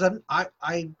wondering, because I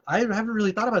haven't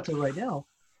really thought about it till right now.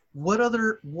 What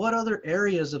other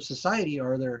areas of society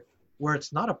are there where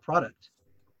it's not a product?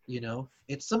 You know,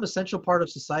 it's some essential part of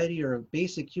society or a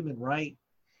basic human right.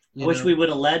 I wish we would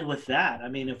have led with that. I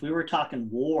mean, if we were talking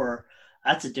war,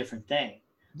 that's a different thing.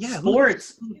 Yeah,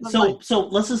 sports. So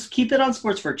let's just keep it on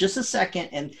sports for just a second,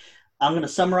 and I'm going to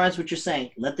summarize what you're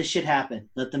saying. Let the shit happen.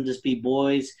 Let them just be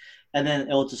boys, and then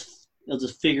it'll just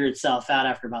figure itself out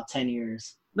after about 10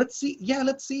 years. Let's see. Yeah,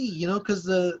 let's see. You know, because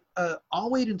I'll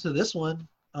wait into this one.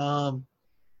 The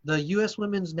U.S.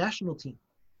 women's national team,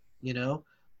 you know,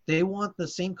 they want the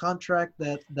same contract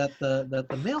that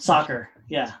the male soccer.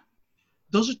 Yeah,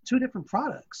 those are two different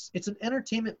products. It's an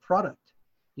entertainment product,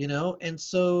 you know, and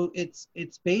so it's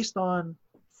based on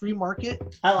free market.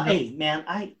 Hey man,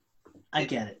 I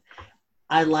get it.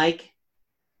 I like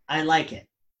it.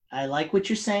 I like what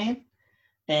you're saying,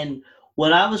 and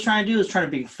what I was trying to do is trying to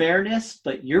bring fairness,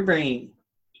 but you're bringing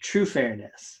true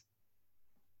fairness.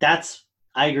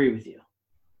 I agree with you.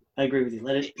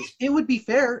 It would be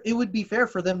fair. It would be fair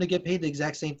for them to get paid the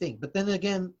exact same thing. But then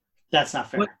again, that's not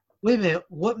fair. Wait a minute.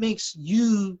 What makes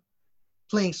you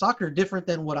playing soccer different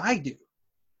than what I do,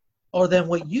 or than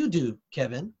what you do,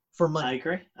 Kevin, for money?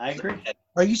 I agree.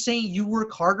 Are you saying you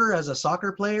work harder as a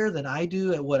soccer player than I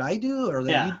do at what I do, or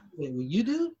than you do what you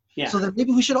do? Yeah. So then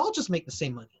maybe we should all just make the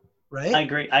same money. Right? I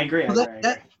agree. So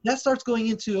that starts going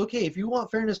into, okay, if you want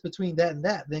fairness between that and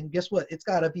that, then guess what? It's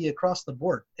got to be across the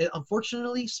board.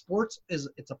 Unfortunately, sports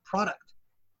it's a product,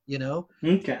 you know?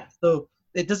 Okay. So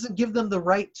it doesn't give them the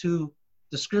right to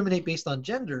discriminate based on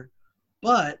gender,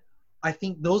 but I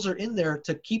think those are in there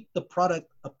to keep the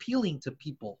product appealing to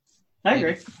people. I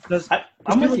agree. Because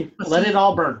I'm with you. Let it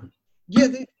all burn. Yeah,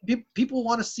 people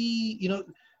want to see, you know,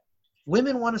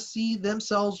 women want to see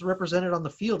themselves represented on the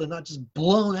field and not just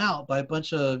blown out by a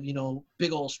bunch of, you know,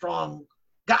 big old strong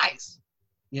guys.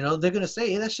 You know, they're going to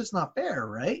say, hey, that's just not fair,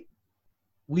 right?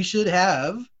 We should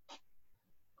have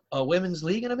a women's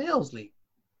league and a male's league,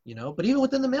 you know, but even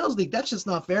within the male's league, that's just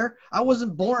not fair. I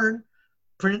wasn't born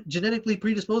genetically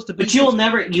predisposed to. But you will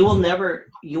never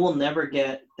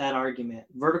get that argument.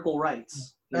 Vertical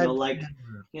rights.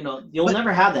 You'll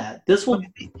never have that.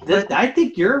 I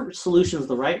think your solution is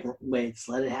the right way. Just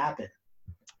let it happen.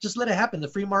 Just let it happen. The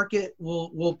free market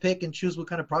will pick and choose what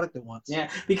kind of product it wants. Yeah,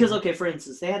 because for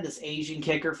instance, they had this Asian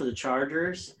kicker for the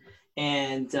Chargers,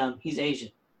 and he's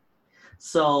Asian,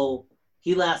 so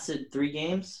he lasted 3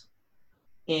 games,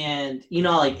 and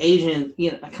Asian,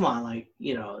 come on,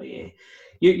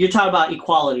 you're talking about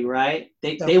equality, right?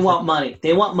 They want money.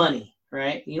 They want money.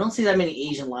 Right? You don't see that many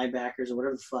Asian linebackers or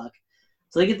whatever the fuck.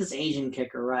 So they get this Asian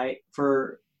kicker, right?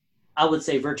 For, I would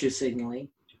say, virtue signaling.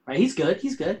 Right? He's good.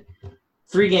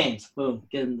 3 games. Boom.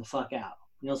 Get him the fuck out.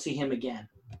 You don't see him again.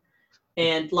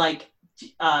 And,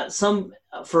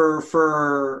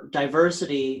 for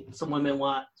diversity,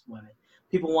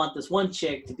 people want this one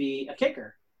chick to be a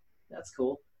kicker. That's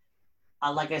cool.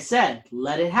 Like I said,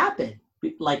 let it happen.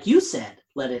 Like you said,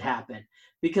 let it happen.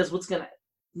 Because the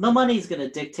money's going to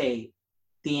dictate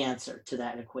the answer to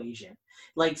that equation.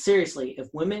 Seriously, if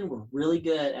women were really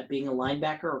good at being a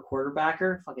linebacker or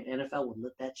quarterbacker, fucking NFL would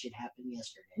let that shit happen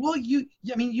yesterday. Well, you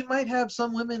might have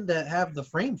some women that have the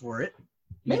frame for it,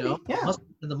 and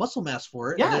the muscle mass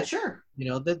for it. Yeah, sure.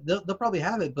 They'll probably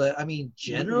have it, but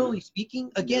generally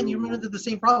speaking, again, you run into the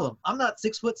same problem. I'm not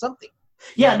 6 foot something.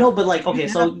 Yeah, no, but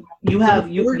so you have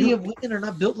the majority of women are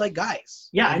not built like guys.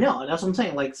 Yeah, I know. That's what I'm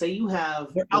saying. Say you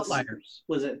have outliers.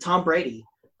 Was it Tom Brady?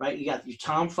 Right, you got your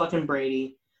Tom fucking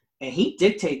Brady, and he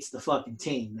dictates the fucking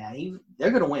team, man.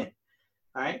 They're gonna win,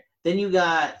 all right. Then you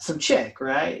got some chick,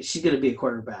 right? She's gonna be a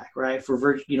quarterback, right?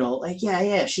 For she has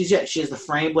the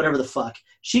frame, whatever the fuck.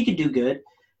 She could do good.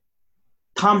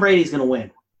 Tom Brady's gonna win.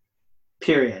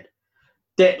 Period.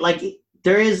 There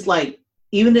is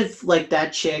even if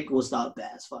that chick was the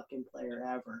best fucking player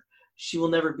ever, she will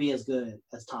never be as good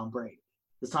as Tom Brady.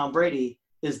 Because Tom Brady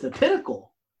is the pinnacle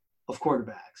of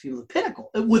quarterbacks, the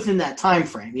pinnacle within that time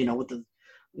frame, with the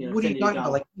what are you talking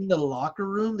about? In the locker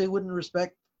room, they wouldn't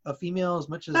respect a female as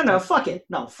much as fuck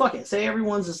it. Say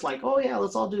everyone's just oh yeah,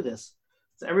 let's all do this.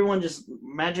 So everyone's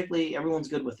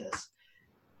good with this.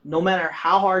 no matter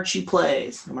how hard she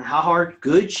plays, no matter how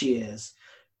good she is,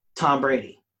 Tom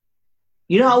Brady.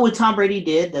 You know how what Tom Brady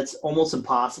did that's almost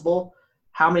impossible?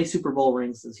 How many Super Bowl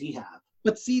rings does he have?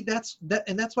 But see, that's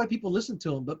why people listen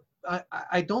to him. But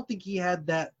I don't think he had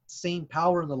that same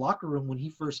power in the locker room when he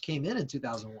first came in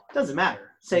 2001. Doesn't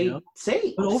matter. Say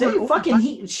Fucking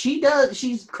he. She does.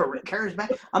 She's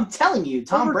charismatic. I'm telling you,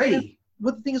 Tom Brady.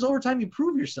 But the thing is, over time, you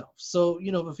prove yourself. So,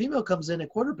 if a female comes in at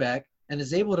quarterback and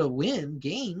is able to win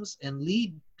games and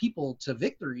lead people to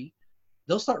victory,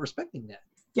 they'll start respecting that.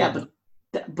 Yeah,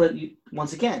 but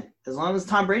once again, as long as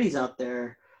Tom Brady's out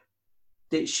there,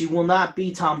 she will not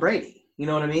be Tom Brady. You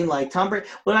know what I mean? Like Tom Brady.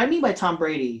 What I mean by Tom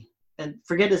Brady, and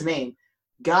forget his name,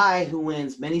 guy who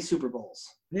wins many Super Bowls.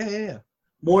 Yeah.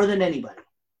 More than anybody.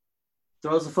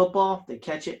 Throws the football, they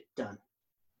catch it, done.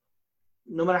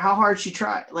 No matter how hard she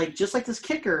tried, like just like this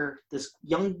kicker, this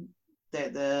young,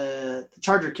 the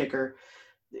Charger kicker,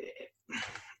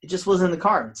 it just wasn't in the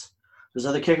cards. There's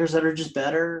other kickers that are just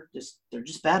better. They're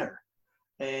just better.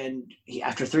 And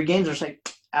after 3 games, they're just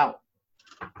like out.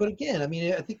 But again, I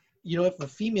mean, I think if a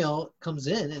female comes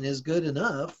in and is good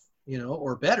enough,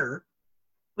 or better.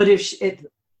 But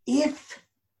if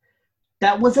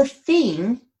that was a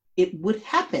thing, it would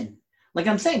happen. Like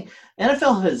I'm saying,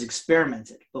 NFL has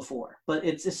experimented before, but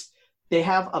it's just they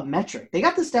have a metric. They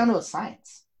got this down to a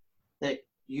science that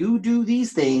you do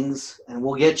these things and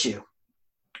we'll get you.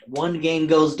 One game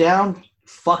goes down,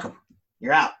 fuck them.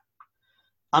 You're out.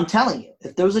 I'm telling you,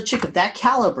 if there was a chick of that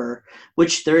caliber,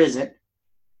 which there isn't,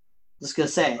 just going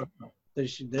to say.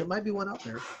 There might be one out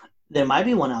there. There might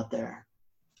be one out there.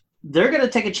 They're going to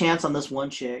take a chance on this one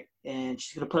chick, and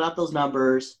she's going to put out those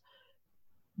numbers.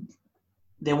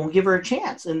 They won't give her a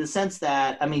chance in the sense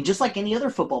that, I mean, just like any other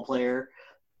football player,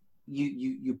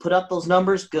 you put up those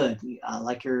numbers, good. I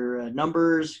like your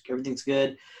numbers, everything's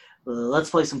good.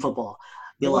 Let's play some football.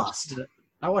 You lost.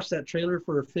 I watched that trailer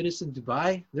for Fittest in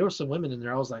Dubai. There were some women in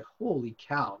there. I was like, holy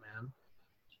cow, man.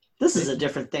 This is a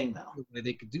different thing, though.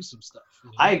 They could do some stuff.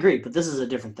 I agree, but this is a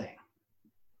different thing.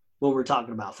 What we're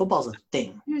talking about. Football's a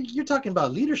thing. You're talking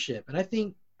about leadership, and I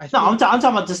think I'm talking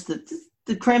about just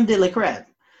the creme de la creme.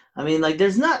 I mean, like,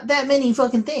 there's not that many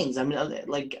fucking things. I mean,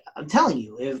 like, I'm telling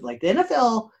you, if, like, the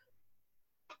NFL –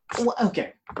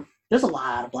 okay, there's a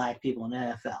lot of black people in the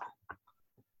NFL.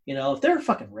 If they're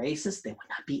fucking racist, they would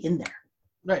not be in there.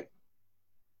 Right.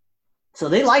 So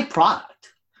they like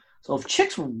product. So if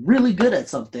chicks were really good at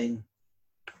something,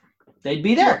 they'd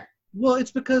be there. Well,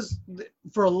 it's because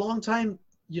for a long time,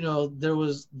 there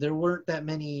weren't that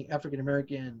many African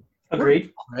American.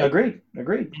 Agreed. Right?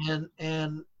 Agreed.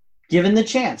 And given the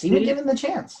chance, given the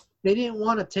chance, they didn't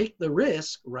want to take the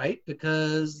risk, right?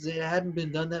 Because it hadn't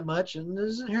been done that much, and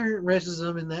there's inherent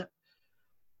racism in that.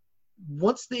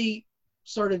 Once they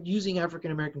started using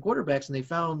African American quarterbacks, and they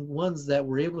found ones that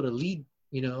were able to lead,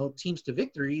 teams to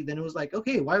victory, then it was like,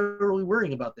 okay, why are we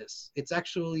worrying about this? It's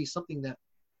actually something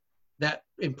that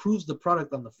improves the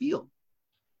product on the field.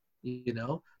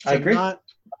 I agree. Not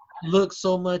look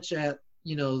so much at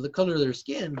the color of their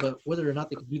skin, but whether or not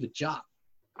they can do the job.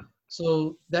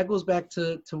 So that goes back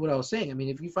to what I was saying. I mean,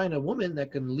 if you find a woman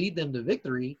that can lead them to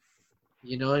victory,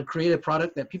 and create a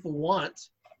product that people want,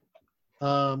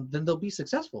 then they'll be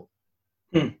successful.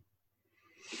 Same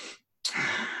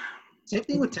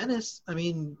thing with tennis. I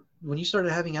mean, when you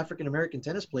started having African American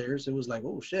tennis players, it was like,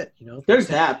 oh shit, There's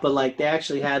that, but like they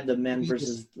actually had the men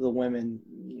versus the women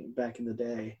back in the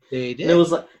day. They did. And it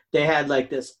was like they had like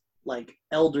this like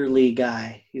elderly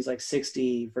guy. He's like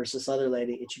 60 versus other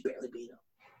lady, and she barely beat him.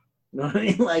 You know what I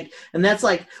mean? Like, and that's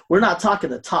like we're not talking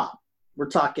the top. We're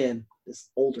talking this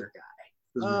older guy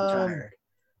who's retired.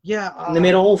 Yeah. And they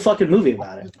made a whole fucking movie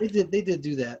about it. They did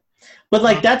do that. But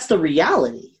like that's the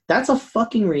reality. That's a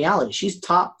fucking reality. She's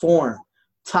top form,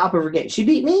 top of her game. She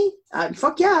beat me.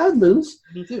 Fuck yeah, I'd lose.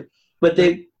 Me too. But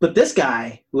this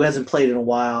guy who hasn't played in a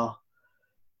while,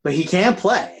 but he can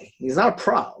play. He's not a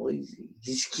pro. He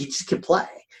just can play.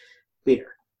 Beat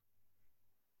her.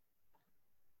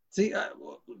 See,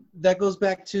 that goes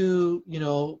back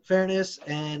to fairness,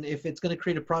 and if it's going to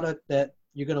create a product that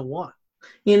you're going to want.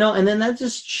 And then that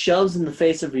just shoves in the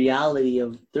face of reality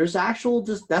of there's actual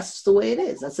just that's the way it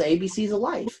is. That's the ABCs of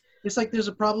life. It's like there's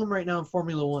a problem right now in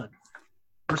Formula One.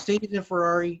 Mercedes and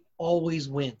Ferrari always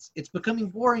wins. It's becoming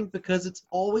boring because it's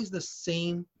always the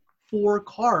same 4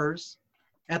 cars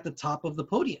at the top of the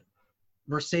podium.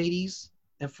 Mercedes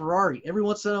and Ferrari. Every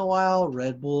once in a while,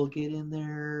 Red Bull get in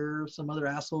there, some other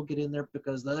asshole get in there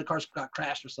because the other cars got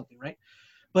crashed or something, right?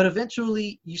 But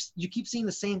eventually, you keep seeing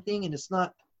the same thing, and it's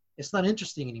not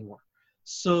interesting anymore.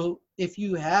 So if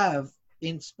you have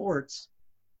in sports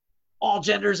all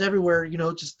genders everywhere,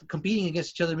 just competing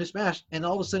against each other, mismatched, and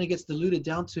all of a sudden it gets diluted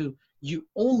down to you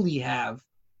only have,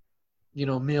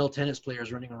 male tennis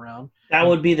players running around. That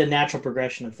would be the natural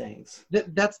progression of things.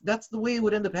 That's the way it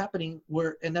would end up happening.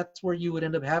 That's where you would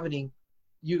end up having,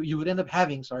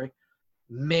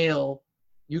 male.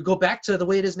 You go back to the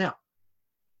way it is now.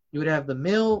 You would have the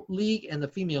male league and the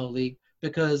female league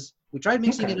because we tried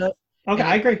mixing it up. Okay,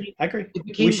 I agree.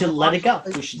 We should let it go.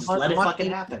 We should just let it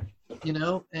fucking happen.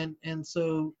 And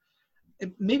so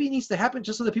it maybe needs to happen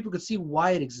just so that people could see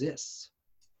why it exists.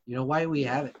 Why we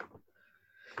have it.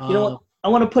 You know what? I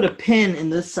want to put a pin in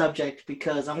this subject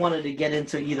because I wanted to get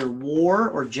into either war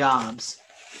or jobs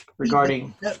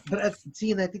regarding.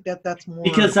 And I think that's more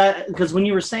because when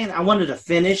you were saying, I wanted to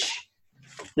finish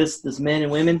this men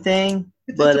and women thing,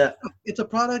 it's a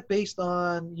product based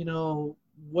on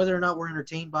whether or not we're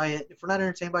entertained by it. If we're not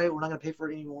entertained by it, we're not going to pay for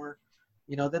it anymore.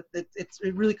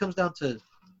 It really comes down to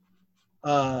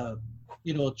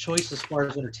choice as far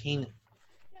as entertainment.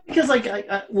 Because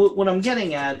what I'm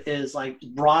getting at is like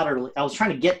broader. I was trying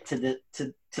to get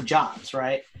to jobs,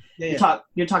 right? Yeah.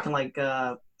 You're talking like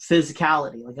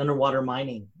physicality, like underwater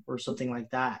mining or something like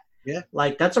that. Yeah.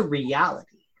 Like that's a reality.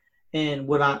 And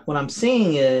what I'm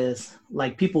seeing is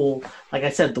like people, like I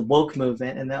said, the woke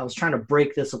movement, and I was trying to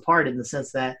break this apart in the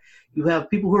sense that you have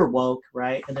people who are woke,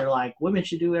 right? And they're like, women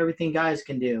should do everything guys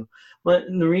can do. But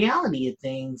the reality of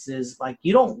things is like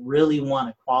you don't really want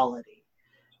equality.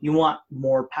 You want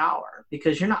more power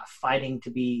because you're not fighting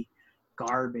to be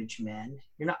garbage men.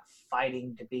 You're not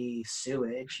fighting to be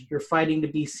sewage. You're fighting to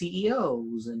be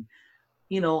CEOs and,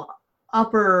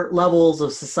 upper levels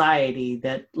of society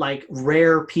that like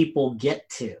rare people get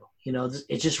to.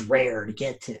 It's just rare to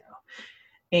get to.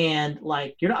 And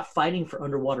like you're not fighting for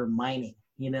underwater mining,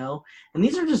 and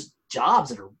these are just jobs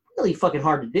that are really fucking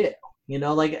hard to do.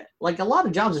 Like a lot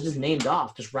of jobs are just named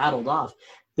off, just rattled off.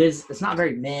 It's not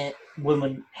very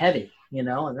women heavy, and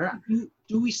they're not.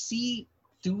 Do we see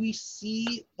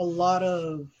a lot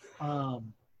of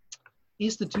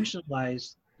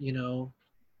institutionalized,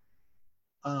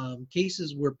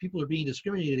 cases where people are being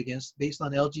discriminated against based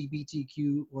on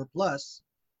LGBTQ or plus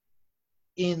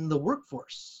in the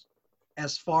workforce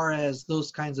as far as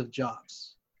those kinds of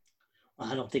jobs?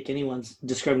 I don't think anyone's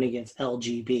discriminating against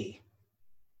LGB.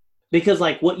 Because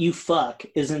like what you fuck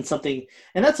isn't something,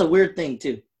 and that's a weird thing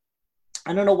too.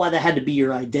 I don't know why that had to be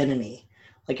your identity.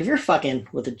 Like if you're fucking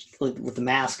with the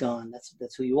mask on,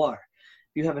 that's who you are.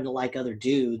 If you happen to like other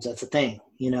dudes, that's a thing.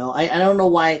 I don't know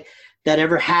why that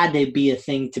ever had to be a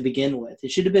thing to begin with.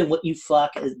 It should have been what you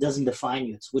fuck. It doesn't define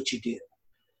you. It's what you do. You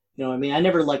know what I mean? I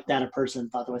never looked at a person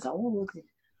and thought to myself, oh,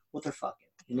 what they're fucking.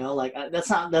 That's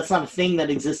not a thing that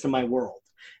exists in my world.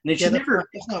 And it's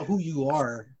not who you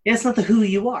are. Yeah, it's not who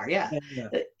you are. Yeah.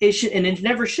 It should, and it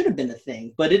never should have been a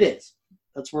thing, but it is.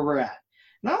 That's where we're at.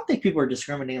 And I don't think people are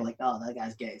discriminating like, oh, that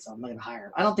guy's gay, so I'm not going to hire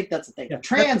him. I don't think that's a thing. Yeah,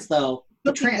 trans, though.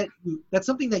 That's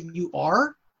something that you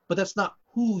are, but that's not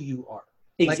who you are.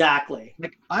 Exactly.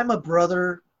 Like I'm a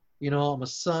brother, I'm a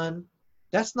son.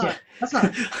 That's not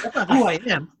who I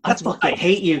am. I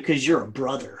hate you because you're a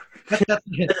brother.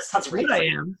 That's what I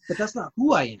am, but that's not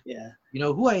who I am. Yeah.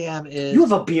 Who I am is... You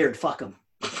have a beard. Fuck him.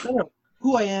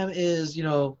 Who I am is,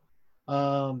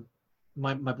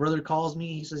 my brother calls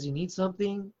me. He says he needs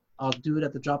something. I'll do it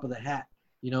at the drop of the hat.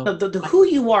 The who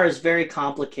you are is very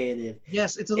complicated.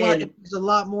 Yes, it's a lot. There's a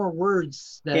lot more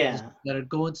words that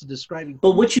go into describing.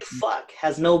 But what you fuck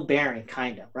has no bearing,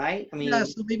 kind of, right? I mean, yeah.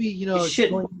 So maybe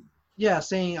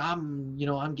saying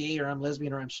I'm gay or I'm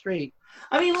lesbian or I'm straight.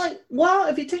 I mean,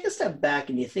 if you take a step back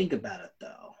and you think about it,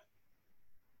 though,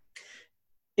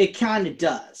 it kind of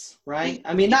does, right?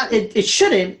 I mean, it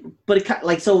shouldn't, but it kind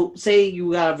of, so say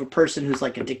you have a person who's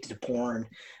like addicted to porn,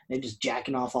 and just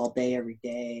jacking off all day, every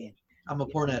day. I'm a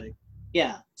porn addict.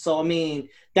 Yeah. So, I mean,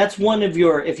 that's one of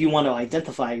your, if you want to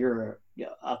identify, you're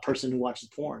a person who watches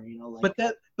porn, But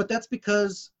that's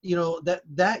because,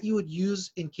 that you would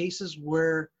use in cases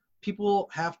where people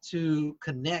have to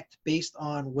connect based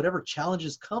on whatever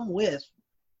challenges come with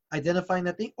identifying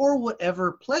that thing or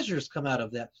whatever pleasures come out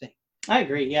of that thing. I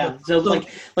agree. Yeah. So like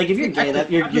if you're gay,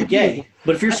 you're gay.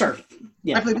 But if you're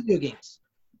I play video games.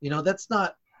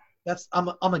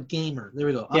 I'm a gamer. There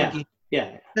we go. I'm a gamer.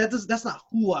 Yeah. That's not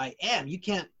who I am. You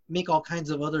can't make all kinds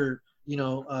of other,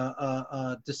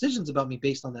 decisions about me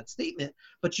based on that statement.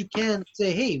 But you can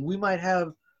say, hey, we might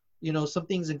have, some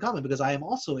things in common because I am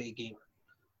also a gamer.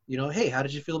 Hey, how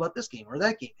did you feel about this game or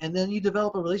that game? And then you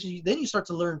develop a relationship. Then you start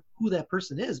to learn who that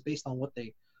person is based on what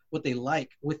they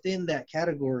like within that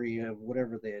category of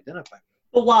whatever they identify with.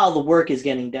 But while the work is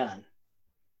getting done.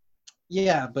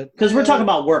 Yeah, but because we're talking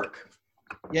about work.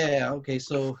 Yeah. Okay.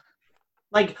 So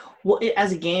Like, well,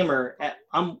 as a gamer,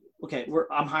 I'm okay.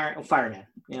 I'm hiring a fireman.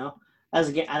 You know, as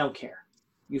a game, I don't care.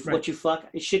 Right. What you fuck,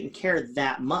 I shouldn't care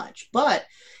that much. But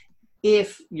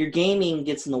if your gaming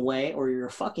gets in the way or your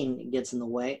fucking gets in the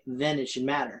way, then it should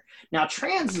matter. Now,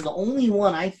 trans is the only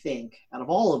one I think out of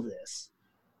all of this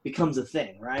becomes a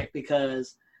thing, right?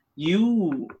 Because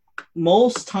you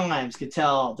most times can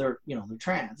tell they're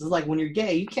trans. It's like when you're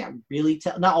gay, you can't really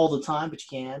tell. Not all the time, but you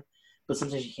can. But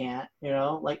sometimes you can't.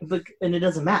 And it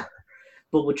doesn't matter.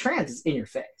 But with trans, it's in your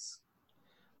face.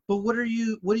 But what are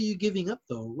you giving up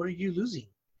though? What are you losing?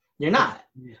 You're not.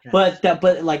 But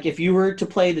like if you were to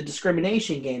play the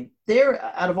discrimination game, there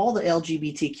out of all the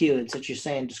LGBTQ, and since you're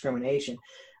saying discrimination,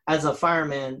 as a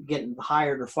fireman getting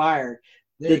hired or fired,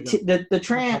 the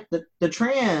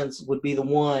trans would be the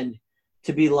one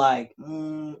to be like,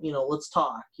 let's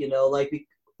talk. Like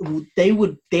they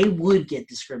would get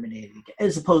discriminated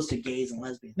as opposed to gays and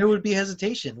lesbians. There would be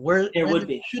hesitation. Where there would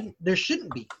be. There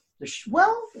shouldn't be.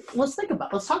 Well, let's talk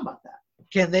about that.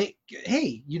 Can they?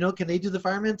 Hey, can they do the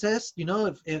fireman test?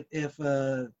 If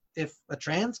a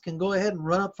trans can go ahead and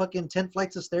run up fucking 10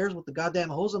 flights of stairs with the goddamn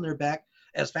hose on their back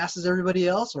as fast as everybody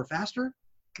else or faster,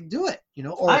 do it.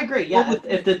 Or I agree. Yeah,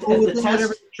 if the test, whatever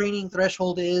the training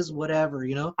threshold is, whatever.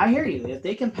 I hear you. If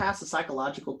they can pass a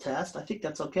psychological test, I think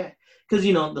that's okay. Because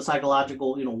the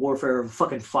psychological warfare of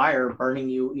fucking fire burning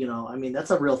you. I mean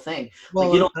that's a real thing.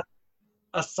 Well, like,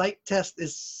 a psych test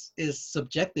is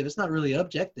subjective. It's not really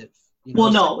objective.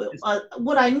 Well, no.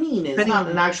 What I mean is not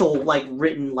an actual like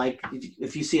written like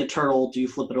if you see a turtle, do you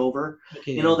flip it over?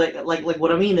 Okay, that like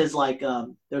what I mean is like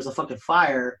there's a fucking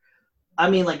fire. I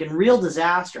mean, like in real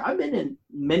disaster, I've been in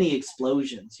many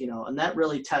explosions, and that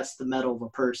really tests the metal of a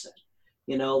person.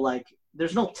 Like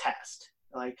there's no test,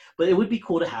 but it would be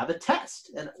cool to have a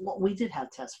test, and we did have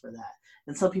tests for that,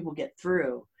 and some people get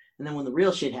through. And then when the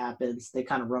real shit happens, they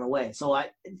kind of run away. So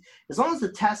as long as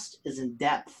the test is in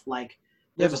depth, like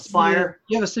there's a fire.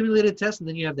 You have a simulated test, and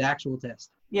then you have the actual test.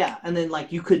 Yeah, and then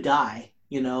like you could die,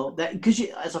 that because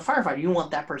as a firefighter, you want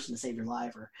that person to save your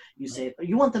life, or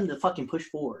you want them to fucking push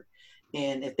forward.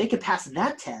 And if they could pass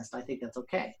that test, I think that's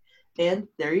okay. And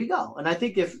there you go. And I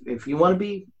think if you want to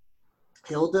be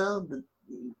Hilda,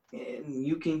 and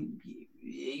you can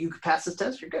pass this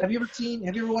test, you're good. Have you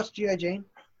ever watched G.I. Jane?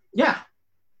 Yeah.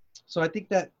 So I think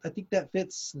that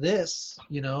fits this,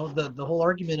 the whole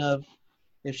argument of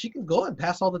if she can go and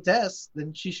pass all the tests,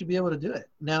 then she should be able to do it.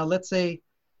 Now let's say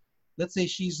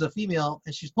she's a female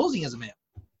and she's posing as a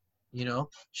male.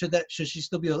 Should she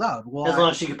still be allowed? Well, as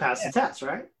long as she can pass the test,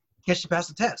 right? Can she pass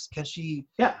the test? Can she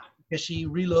Can she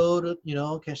reload,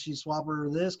 can she swap her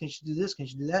this? Can she do this? Can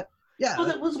she do that? Yeah. Well,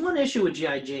 there was one issue with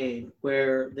G.I. Jane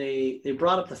where they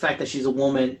brought up the fact that she's a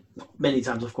woman many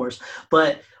times, of course,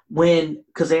 but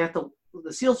because they have to,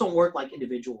 the seals don't work like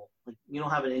individual. Like you don't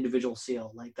have an individual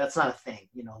seal. Like that's not a thing.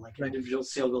 Like an individual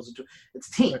seal goes into it's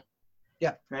team. Right.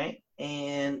 Yeah. Right.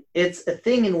 And it's a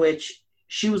thing in which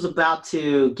she was about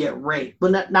to get raped,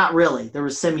 but not really. They were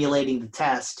simulating the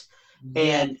test,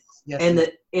 and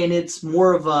it's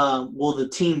more of a will the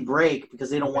team break because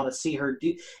they don't want to see her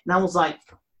do. And I was like,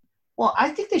 well, I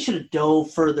think they should have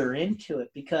dove further into it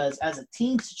because as a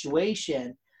team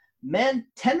situation, men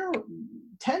tend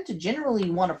to generally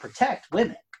want to protect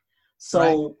women.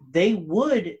 So they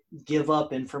would give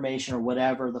up information or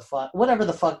whatever the fuck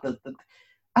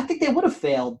I think they would have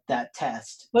failed that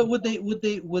test. But would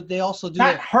they also do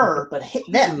not her, but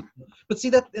them? But see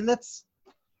that's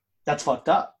fucked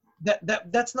up.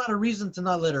 That's not a reason to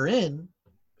not let her in.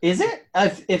 Is it?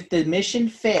 If the mission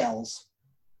fails,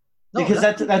 because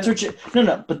that's what you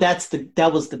but that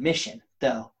was the mission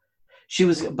though. He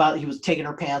was taking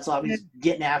her pants off, he was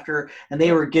getting after her, and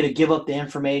they were gonna give up the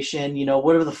information,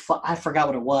 whatever the fuck, I forgot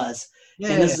what it was.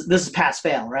 This is pass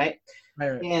fail, right?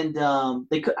 Right. And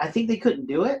I think they couldn't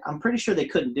do it. I'm pretty sure they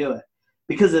couldn't do it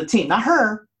because of the team, not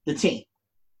her, the team.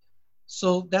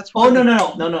 So that's why.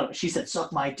 Oh no! She said,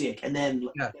 "Suck my dick," and then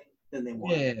they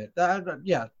won. Yeah.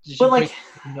 But like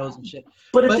nose and shit.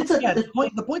 But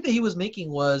the point that he was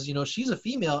making was, she's a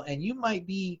female, and you might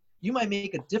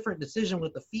make a different decision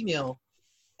with the female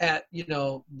at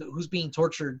who's being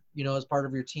tortured as part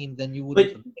of your team than you would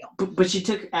with the male. But she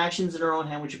took actions in her own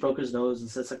hand when she broke his nose and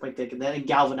said suck my dick, and then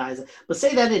galvanized it. But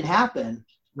say that didn't happen,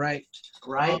 right?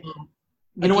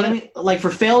 You know what I mean? Like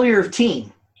for failure of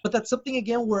team. But that's something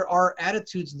again where our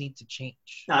attitudes need to change.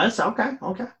 No, that's okay.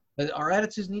 But our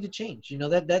attitudes need to change.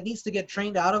 That needs to get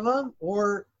trained out of them,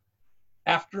 or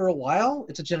after a while,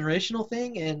 it's a generational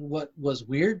thing. And what was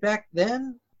weird back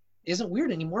then isn't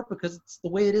weird anymore because it's the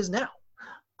way it is now.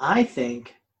 I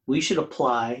think we should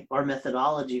apply our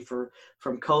methodology from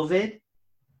COVID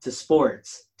to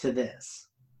sports to this.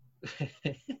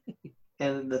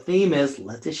 And the theme is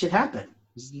let this shit happen.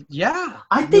 Yeah.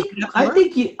 I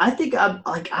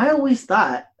always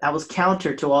thought I was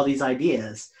counter to all these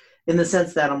ideas in the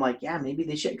sense that I'm like, yeah, maybe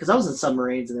they should. Because I was in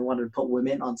submarines and they wanted to put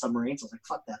women on submarines. I was like,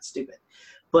 fuck, that's stupid.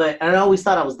 But I always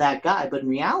thought I was that guy. But in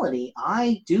reality,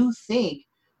 I do think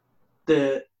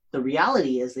the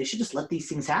reality is they should just let these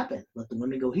things happen. Let the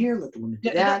women go here, let the women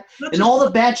do that. And all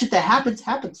the bad shit that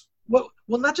happens. Well,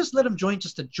 not just let them join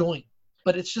just to join,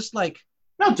 but it's just like,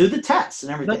 no, do the tests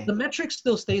and everything. The metrics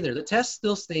still stay there. The test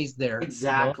still stays there.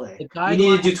 Exactly. You know? You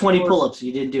need to do 20 pull-ups.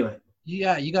 You didn't do it.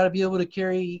 Yeah, you got to be able to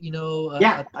carry,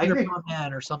 I agree.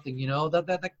 man or something.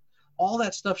 That all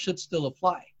that stuff should still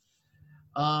apply.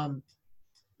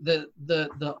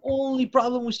 The only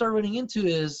problem we start running into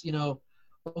is,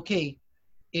 okay,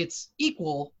 it's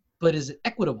equal, but is it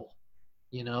equitable?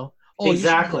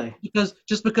 Exactly.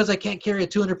 Because I can't carry a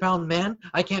 200-pound man,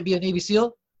 I can't be a Navy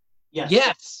SEAL.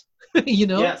 Yes.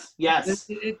 Yes. Yes.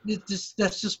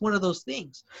 That's just one of those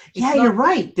things. You're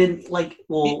right. Then,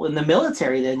 in the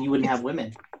military, then you wouldn't have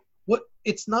women. What?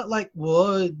 It's not like,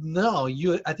 well, no.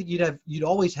 I think you'd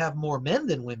always have more men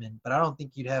than women, but I don't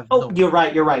think you'd have. Oh, you're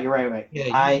right.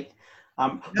 Yeah.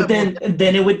 But then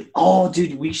it would. Oh,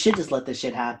 dude, we should just let this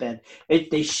shit happen.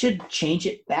 They should change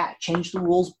the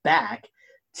rules back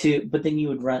to. But then you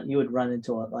would run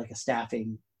into a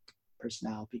staffing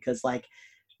personnel because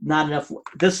not enough.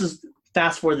 This is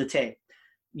fast forward the tape.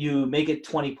 You make it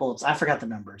 20 pull-ups. I forgot the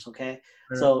numbers. Okay,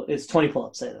 sure. So it's 20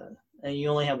 pull-ups, and you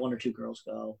only have 1 or 2 girls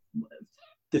go.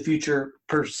 The future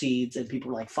proceeds, and people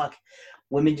are like, "Fuck,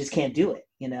 women just can't do it."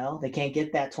 They can't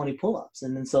get that 20 pull-ups,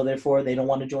 and then so therefore they don't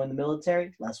want to join the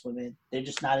military. Less women. They're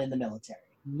just not in the military.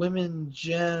 Women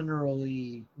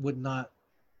generally would not,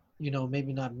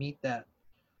 maybe not meet that.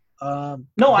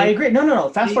 No, I agree. No.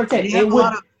 Fast forward tape.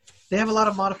 They have a lot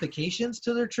of modifications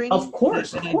to their training. Of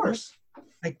course.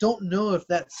 I don't know if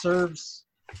that serves.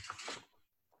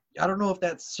 I don't know if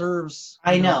that serves.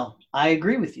 I know. I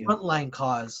agree with you. Frontline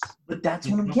cause. But that's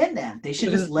what I'm getting at. They should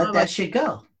just let that shit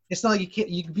go. It's not like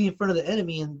you can be in front of the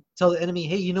enemy and tell the enemy,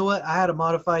 hey, you know what? I had a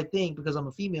modified thing because I'm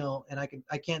a female and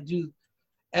I can't do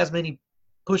as many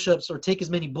push-ups or take as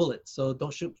many bullets. So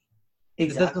don't shoot.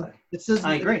 Exactly.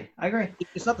 I agree.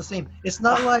 It's not the same. It's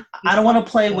not like I don't want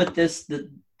to play with this.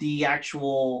 The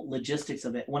actual logistics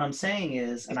of it. What I'm saying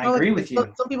is, and I agree with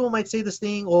you. Some people might say this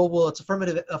thing, oh, well, it's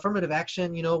affirmative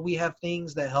action. We have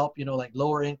things that help, like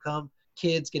lower income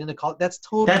kids get into college. That's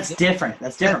different.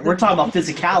 That's different. We're talking about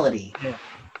physicality. Yeah.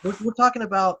 We're talking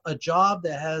about a job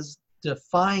that has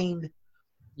defined,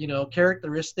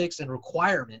 characteristics and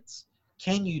requirements.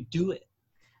 Can you do it?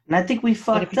 And I think we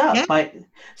fucked up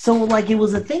it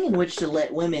was a thing in which to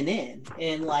let women in.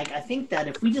 And I think that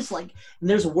if we just and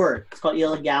there's a word, it's called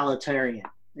egalitarian.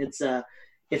 It's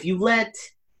if you let,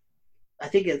 I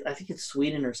think it's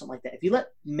Sweden or something like that. If you let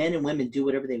men and women do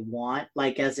whatever they want,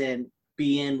 as in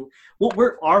be in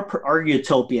our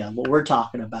utopia, what we're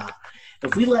talking about.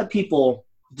 If we let people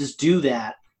just do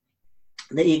that,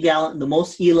 the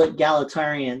most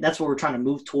egalitarian, that's what we're trying to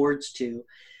move towards to.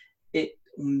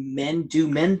 Men do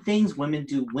men things, women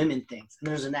do women things, and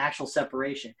there's an actual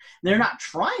separation. And they're not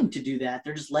trying to do that;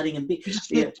 they're just letting them be.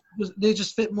 They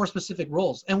just fit more specific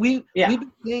roles. And we've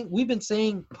been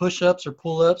saying push-ups or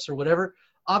pull-ups or whatever.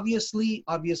 Obviously,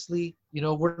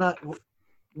 we're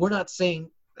not saying.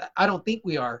 I don't think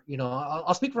we are.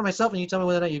 I'll speak for myself, and you tell me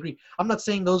whether or not you agree. I'm not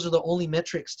saying those are the only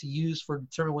metrics to use for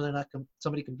determining whether or not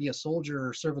somebody can be a soldier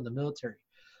or serve in the military.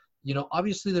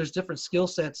 Obviously there's different skill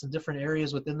sets in different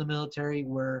areas within the military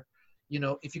where,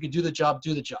 if you could do the job,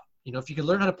 do the job. If you could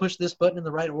learn how to push this button in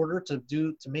the right order to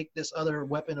make this other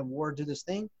weapon of war do this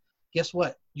thing, guess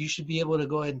what? You should be able to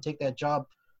go ahead and take that job,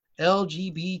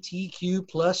 LGBTQ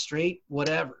plus straight,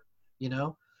 whatever,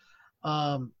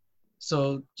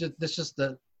 So that's just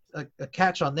a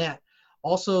catch on that.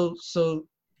 Also, so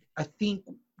I think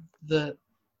the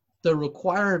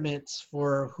requirements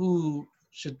for who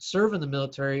should serve in the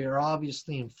military are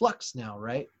obviously in flux now,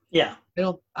 right? Yeah.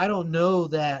 I don't know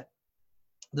that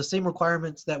the same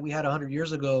requirements that we had 100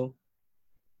 years ago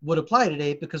would apply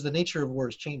today because the nature of war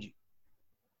is changing.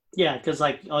 Yeah, because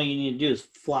all you need to do is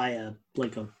fly a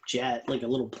jet, a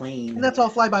little plane. And that's all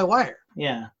fly by wire.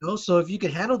 Yeah. So if you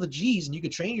could handle the G's and you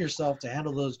could train yourself to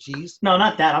handle those G's. No,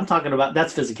 not that. I'm talking about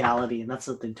that's physicality, and that's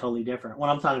something totally different. What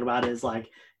I'm talking about is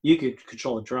you could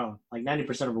control a drone.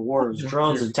 90% of a war is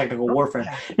drones and technical warfare.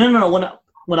 No.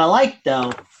 What I like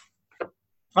though.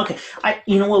 Okay,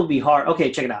 what would be hard?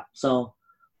 Okay, check it out. So,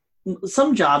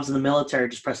 some jobs in the military are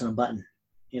just pressing a button.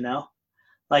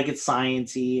 It's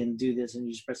science-y and do this and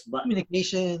you just press a button.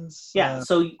 Communications. Yeah.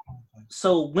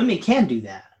 so women can do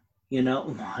that. You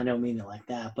know, I don't mean it like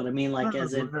that, but I mean like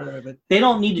as in But they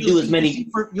don't need to do as many.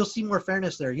 You'll see more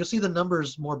fairness there. You'll see the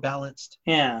numbers more balanced.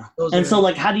 Yeah, and so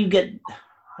like, how do you get?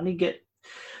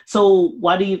 So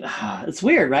why do you? It's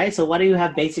weird, right? So why do you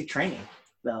have basic training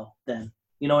though? Then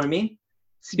you know what I mean?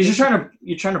 Because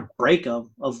you're trying to break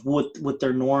them of what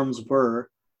their norms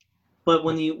were, but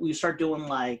when you start doing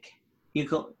like you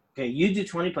do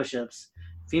 20 push-ups,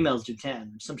 females do 10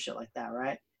 or some shit like that,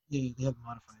 right? Yeah, they have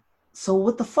modified. So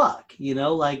what the fuck, you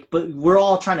know? Like, but we're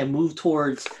all trying to move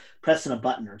towards pressing a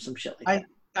button or some shit like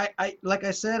that. I like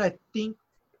I said, I think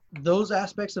those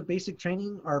aspects of basic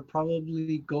training are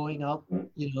probably going out.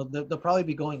 You know, they'll probably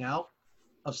be going out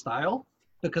of style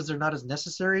because they're not as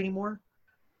necessary anymore.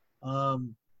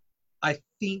 I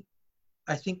think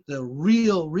the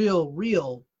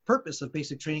real purpose of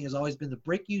basic training has always been to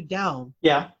break you down.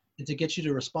 Yeah. And to get you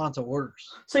to respond to orders.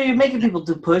 So you're making people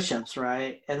do push-ups,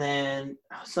 right? And then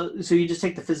so you just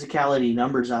take the physicality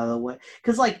numbers out of the way,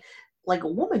 because like a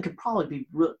woman could probably be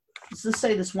real. Let's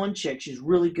say this one chick, she's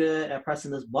really good at pressing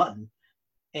this button,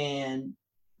 and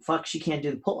fuck, she can't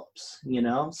do the pull-ups, you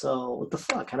know. So what the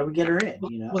fuck? How do we get her in?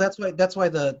 You know. Well, that's why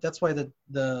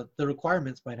the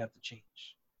requirements might have to change.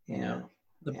 Yeah. You know?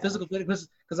 The physical, because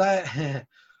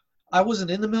I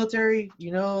wasn't in the military,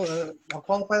 you know, I'll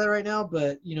qualify that right now,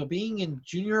 but, you know, being in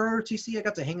junior ROTC, I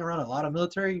got to hang around a lot of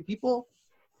military people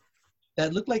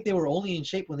that looked like they were only in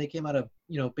shape when they came out of,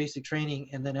 you know, basic training.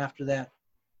 And then after that,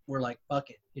 we're like,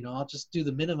 fuck it, you know, I'll just do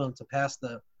the minimum to pass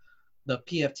the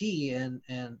PFT and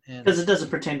because it doesn't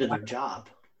pertain to their job.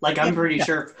 Like, I'm pretty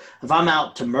sure if I'm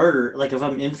out to murder, like if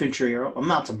I'm infantry or I'm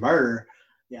out to murder,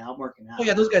 yeah, I'm working out. Oh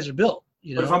yeah, those guys are built.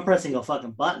 You know? But if I'm pressing a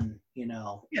fucking button, you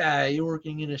know. Yeah, you're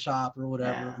working in a shop or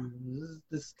whatever.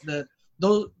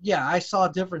 Yeah. I saw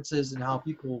differences in how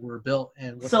people were built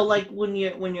and. So like when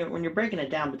you're breaking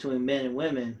it down between men and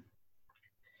women,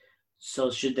 so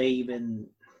should they even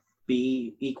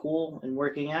be equal in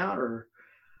working out, or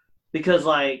because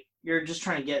like you're just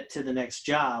trying to get to the next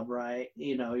job, right?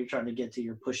 You know, you're trying to get to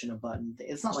your pushing a button.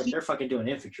 It's not like they're fucking doing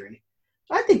infantry.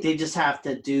 I think they just have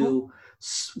to do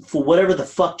for whatever the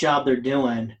fuck job they're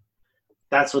doing.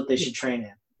 That's what they should train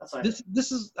in. That's what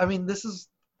this is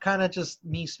kind of just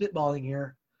me spitballing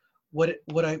here. What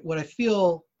I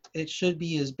feel it should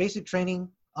be is basic training.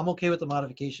 I'm okay with the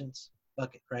modifications.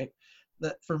 Fuck it, right?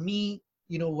 That for me,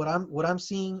 you know, what I'm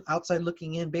seeing outside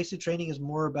looking in, basic training is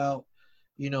more about,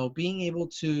 you know, being able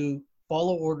to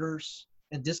follow orders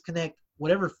and disconnect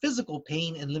whatever physical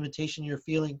pain and limitation you're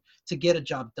feeling to get a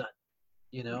job done.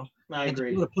 You know, I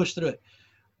agree. And to push through it.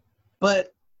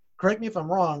 But correct me if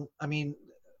I'm wrong. I mean,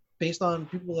 based on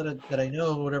people that I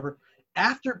know or whatever,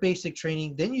 after basic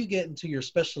training, then you get into your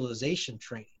specialization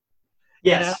training.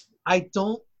 Yes. And I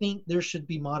don't think there should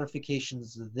be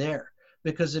modifications there,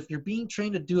 because if you're being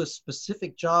trained to do a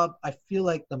specific job, I feel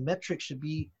like the metrics should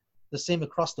be the same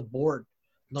across the board.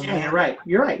 Yeah,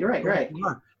 you're right.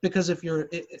 Because if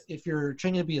you're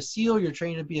training to be a SEAL, you're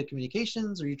training to be a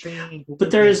communications, or you're training.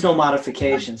 But there is no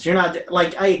modifications. You're not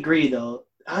like, I agree though.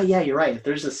 Oh yeah, you're right. If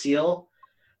there's a SEAL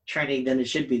training, then it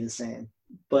should be the same.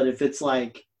 But if it's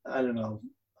like, I don't know,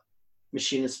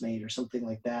 machinist mate or something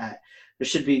like that, there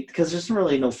should be, because there's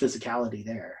really no physicality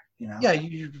there. You know? Yeah,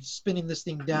 you're spinning this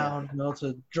thing down, you know,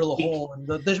 to drill a hole, and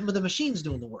the machine's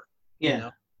doing the work. Yeah. You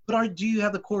know? But do you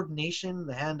have the coordination,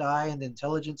 the hand-eye, and the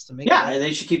intelligence to make? Yeah,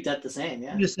 they should keep that the same.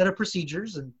 Yeah, you just set up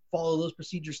procedures and follow those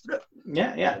procedures through.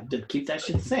 Yeah, to keep that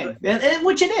shit the same, and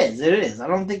which it is. I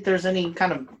don't think there's any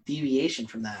kind of deviation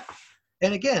from that.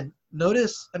 And again,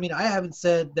 notice, I mean, I haven't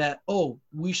said that, oh,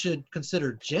 we should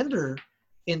consider gender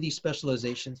in these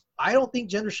specializations. I don't think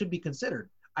gender should be considered.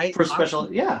 I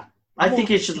think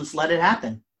it should just let it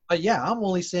happen. I'm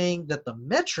only saying that the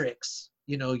metrics,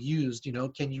 you know, used, you know,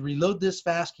 can you reload this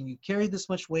fast? Can you carry this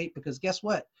much weight? Because guess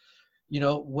what? You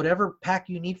know, whatever pack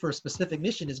you need for a specific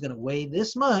mission is going to weigh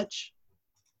this much.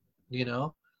 You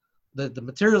know, the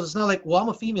materials, it's not like, well, I'm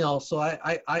a female, so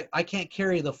I can't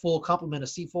carry the full complement of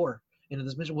C4 into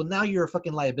this mission. Well, now you're a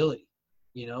fucking liability,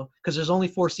 you know, because there's only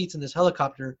 4 seats in this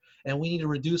helicopter, and we need to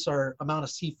reduce our amount of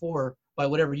C4 by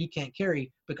whatever you can't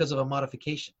carry because of a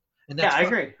modification. And that's I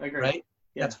fine, agree. Right?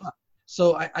 Yeah. That's fine.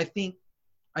 So I think,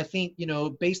 you know,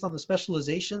 based on the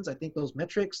specializations, I think those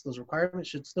metrics, those requirements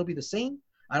should still be the same.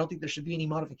 I don't think there should be any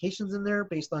modifications in there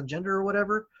based on gender or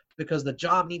whatever, because the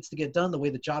job needs to get done the way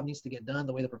the job needs to get done,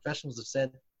 the way the professionals have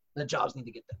said the jobs need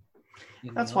to get done.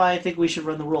 You That's know? why I think we should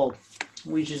run the world.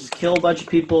 We should just kill a bunch of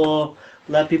people,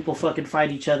 let people fucking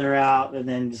fight each other out, and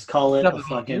then just call it a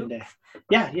fucking day.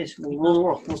 Yeah, yes, we'll rule the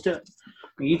world. Let's do it.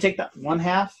 You take that one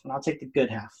half, and I'll take the good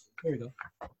half. There you go.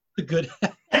 The good.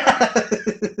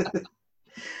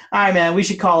 All right, man. We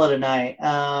should call it a night.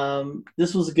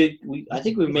 This was a good. I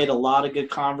think we've made a lot of good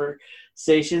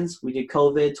conversations. We did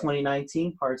COVID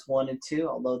 2019 parts 1 and 2.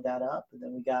 I'll load that up, and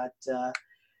then we got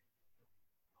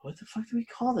what the fuck do we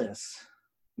call this?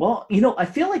 Well, I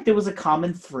feel like there was a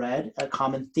common thread, a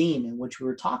common theme in which we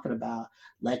were talking about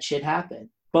let shit happen.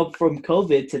 But from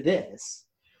COVID to this.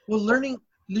 Well, learning,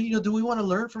 do we want to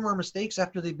learn from our mistakes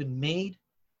after they've been made,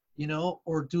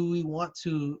 or do we want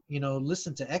to,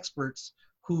 listen to experts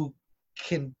who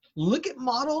can look at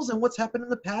models and what's happened in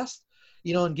the past,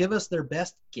 and give us their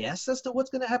best guess as to what's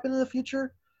going to happen in the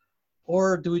future?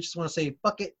 Or do we just want to say,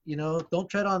 fuck it, don't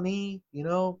tread on me,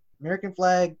 American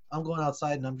flag, I'm going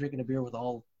outside and I'm drinking a beer with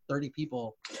all 30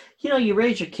 people. You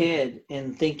raise your kid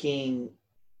in thinking,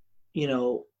 I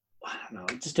don't know,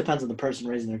 it just depends on the person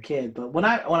raising their kid. But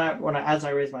as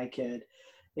I raise my kid,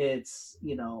 it's,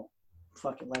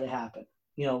 fucking let it happen.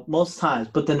 Most times.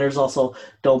 But then there's also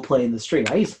don't play in the street.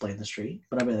 I used to play in the street,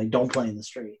 but I mean, like, don't play in the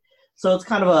street. So it's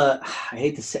kind of I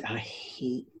hate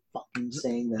fucking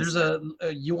saying this.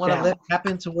 There's you want to let it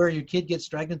happen to where your kid gets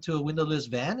dragged into a windowless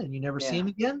van and you never see him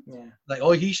again? Yeah. Like,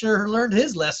 oh, he sure learned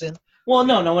his lesson. Well,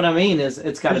 no, what I mean is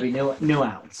it's got to be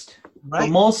nuanced.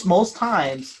 Right. But most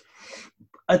times,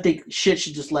 I think shit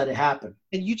should just let it happen.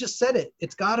 And you just said it.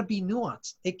 It's got to be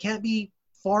nuanced. It can't be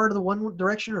far to the one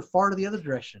direction or far to the other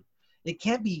direction. It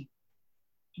can't be,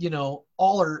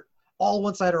 all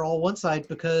one side or all one side,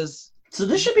 because. So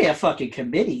this should be a fucking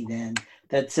committee then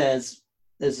that says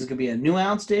this is going to be a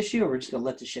nuanced issue, or we're just going to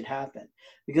let this shit happen.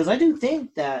 Because I do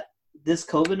think that this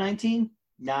COVID-19,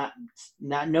 no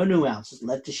nuance, just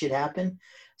let the shit happen.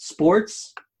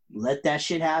 Sports, let that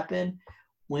shit happen.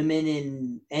 Women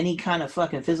in any kind of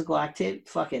fucking physical activity,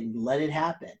 fucking let it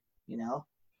happen,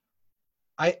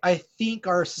 I think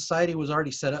our society was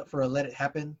already set up for a let it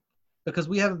happen, because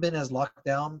we haven't been as locked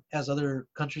down as other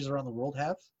countries around the world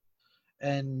have.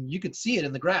 And you could see it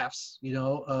in the graphs,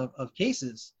 of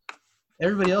cases.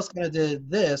 Everybody else kind of did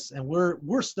this, and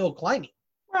we're still climbing.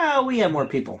 Well, we have more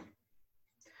people.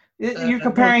 You're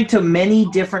comparing to many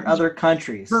different other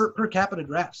countries. Per capita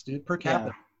graphs, dude. Per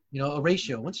capita. Yeah. A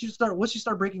ratio. Once you start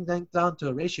breaking down to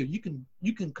a ratio,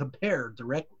 you can compare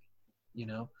directly,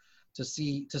 to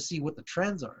see what the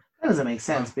trends are. That doesn't make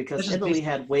sense because Italy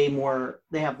had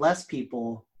they have less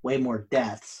people, way more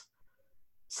deaths.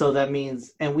 So that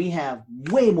means, and we have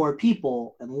way more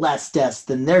people and less deaths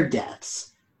than their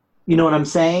deaths. You know what I'm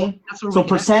saying? So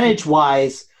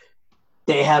percentage-wise,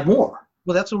 they have more.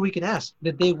 Well, that's what we can ask.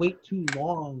 Did they wait too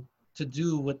long to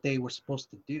do what they were supposed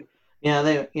to do?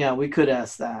 Yeah, we could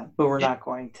ask that, but we're not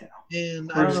going to. And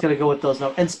we're just going to go with those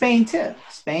numbers. And Spain too.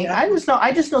 Spain. Yeah.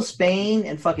 I just know Spain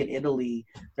and fucking Italy.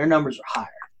 Their numbers are higher,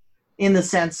 in the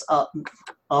sense of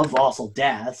also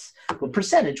deaths, but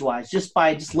percentage-wise, just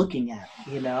by looking at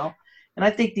it, And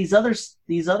I think these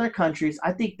other countries,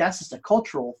 I think that's just a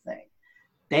cultural thing.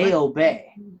 They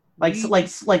obey, like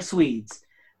Swedes.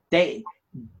 They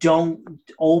don't.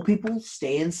 Old people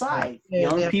stay inside.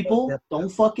 Young people don't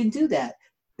fucking do that.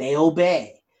 They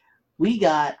obey.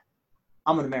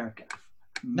 I'm an American.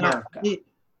 Now,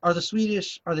 are the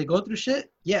Swedish, are they going through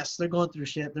shit? Yes, they're going through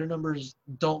shit. Their numbers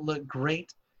don't look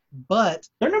great, but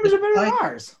their numbers are better than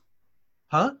ours.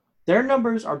 Huh? Their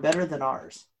numbers are better than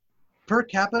ours. Per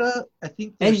capita, I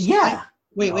think. Wait.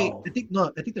 I think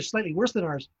they're slightly worse than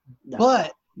ours,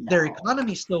 but their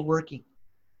economy's still working.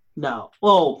 No.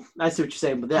 Oh, I see what you're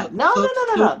saying with that. No.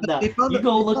 You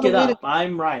go look it up.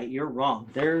 I'm right. You're wrong.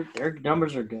 Their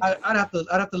numbers are good. I'd have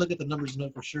to look at the numbers to know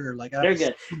for sure. Like they're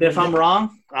good. But if I'm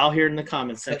wrong, I'll hear it in the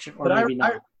comments section, or maybe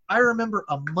not. I remember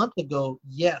a month ago,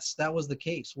 yes, that was the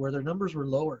case where their numbers were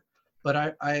lower.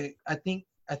 But I think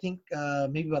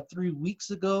maybe about 3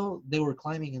 weeks ago they were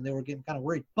climbing and they were getting kind of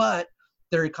worried. But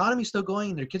their economy's still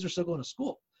going and their kids are still going to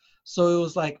school. So it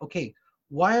was like, okay,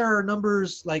 why are our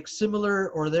numbers like similar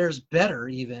or theirs better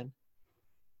even?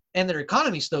 And their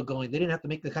economy's still going. They didn't have to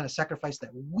make the kind of sacrifice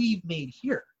that we've made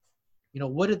here.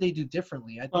 What did they do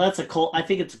differently? I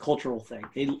think it's a cultural thing.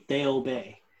 They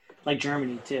obey, like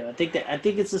Germany too. I think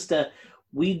it's just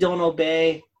we don't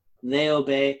obey, they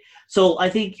obey. So I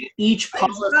think each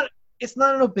policy. It's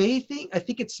not an obey thing. I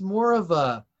think it's more of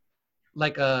a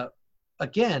gun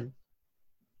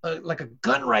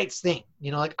rights thing.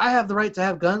 Like I have the right to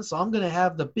have guns, so I'm gonna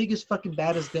have the biggest fucking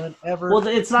baddest gun ever. Well,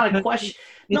 it's not a question.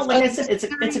 No, like I said, it's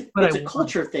a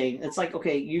culture thing. It's like,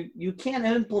 okay, you can't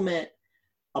implement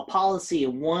a policy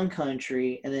in one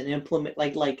country and then implement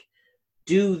like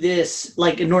do this.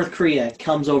 Like in North Korea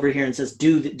comes over here and says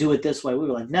do it this way. We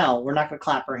were like, no, we're not gonna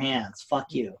clap our hands.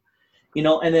 Fuck you.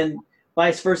 And then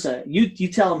vice versa. You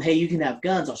tell them, hey, you can have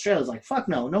guns. Australia's like, fuck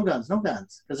no guns,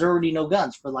 because there are already no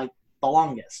guns for like the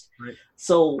longest. Right.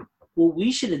 So what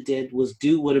we should have did was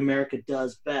do what America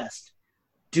does best.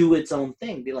 Do its own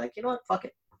thing. Be like, you know what? Fuck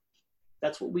it.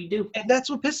 That's what we do. And that's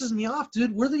what pisses me off,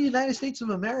 dude. We're the United States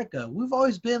of America. We've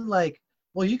always been like,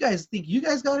 well, you guys think you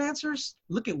guys got answers?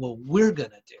 Look at what we're going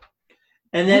to do.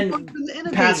 And then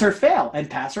pass or fail. And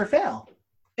pass or fail.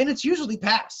 And it's usually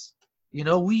pass. You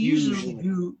know, we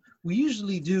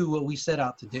usually do what we set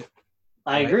out to do.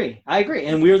 I agree.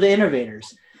 And we're the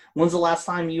innovators. When's the last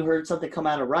time you heard something come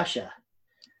out of Russia?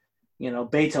 You know,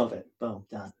 Beethoven. Boom,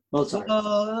 done. Mozart.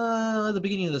 At the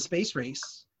beginning of the space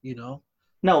race, you know.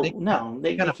 They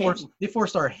kind of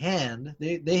forced our hand.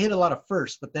 They hit a lot of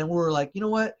firsts, but then we were like, you know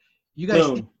what? You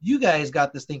guys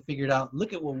got this thing figured out.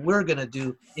 Look at what we're gonna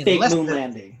do in fake moon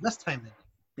landing. Less time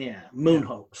than yeah, moon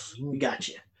hoax. We got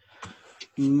you.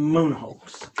 Moon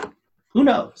hoax. Who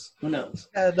knows? No,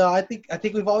 I think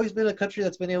we've always been a country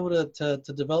that's been able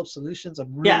to develop solutions.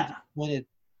 I'm really disappointed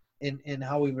in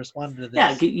how we responded to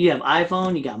this. Yeah, you have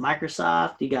iPhone, you got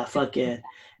Microsoft, you got fucking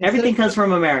everything comes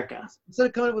from America. Instead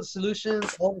of coming up with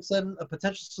solutions, all of a sudden a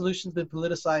potential solution's been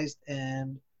politicized,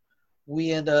 and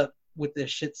we end up with this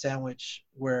shit sandwich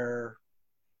where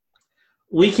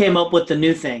we came up with the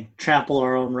new thing: trample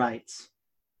our own rights.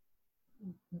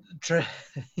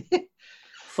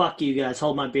 Fuck you guys!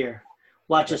 Hold my beer.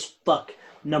 Watch us fuck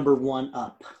number one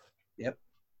up. Yep.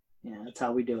 Yeah, that's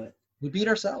how we do it. We beat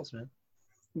ourselves, man.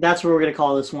 That's what we're going to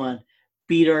call this one.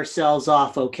 Beat ourselves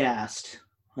off, Ocast.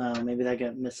 Maybe that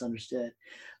got misunderstood.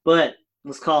 But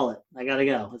let's call it. I got to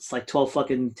go. It's like 12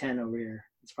 fucking 10 over here.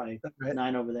 It's probably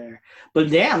 9 over there. But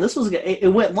damn, this was good. It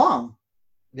went long.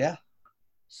 Yeah.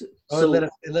 So it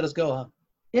let us go, huh?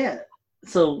 Yeah.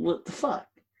 So what the fuck?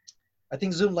 I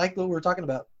think Zoom liked what we were talking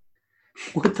about.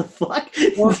 What the fuck?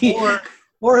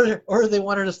 Or they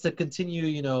wanted us to continue,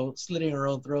 you know, slitting our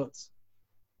own throats.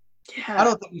 Yeah. I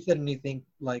don't think we said anything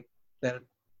like that.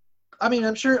 I mean,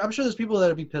 I'm sure there's people that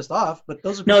would be pissed off, but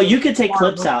those are no. You could take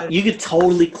clips out. You could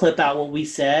totally clip out what we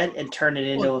said and turn it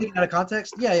into out of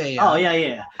context. Yeah. Oh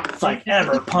yeah. It's like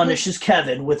Ever punishes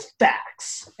Kevin with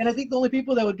facts. And I think the only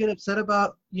people that would get upset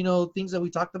about, you know, things that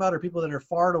we talked about are people that are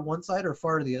far to one side or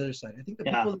far to the other side. I think the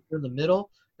people that are in the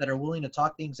middle that are willing to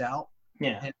talk things out.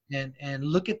 Yeah. And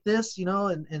look at this, you know,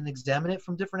 and examine it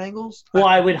from different angles. Well,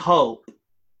 I would hope.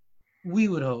 We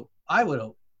would hope. I would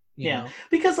hope. You know?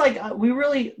 Because like we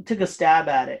really took a stab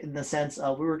at it in the sense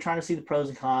of we were trying to see the pros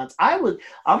and cons. I'm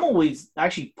always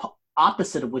actually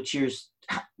opposite of what yours.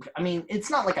 I mean, it's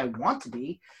not like I want to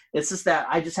be. It's just that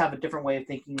I just have a different way of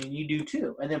thinking than you do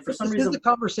too. And then for some reason,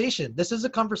 this is a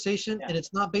conversation, and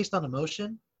it's not based on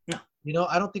emotion. No. You know,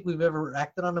 I don't think we've ever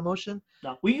acted on emotion.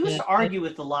 No, we used to argue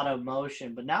with a lot of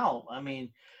emotion, but now, I mean,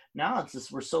 now it's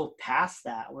just we're so past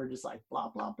that. We're just like blah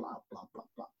blah blah blah blah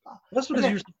blah blah. That's what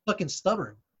you're fucking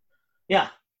stubborn. Yeah,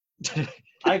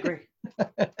 I agree.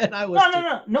 And I was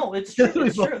no. It's true.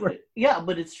 It's true. Yeah,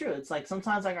 but it's true. It's like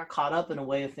sometimes I got caught up in a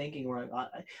way of thinking where,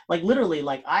 like literally,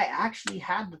 like I actually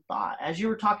had the thought as you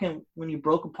were talking when you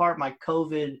broke apart my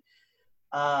COVID.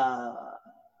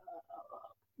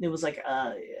 It was like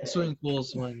swimming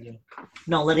pools one. Yeah.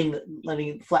 No, letting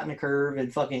it flatten the curve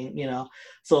and fucking, you know,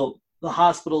 so the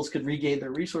hospitals could regain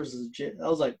their resources and shit. I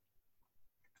was like,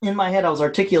 in my head, I was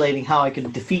articulating how I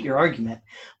could defeat your argument,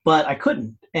 but I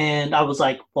couldn't. And I was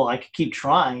like, well, I could keep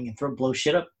trying and blow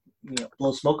shit up, you know,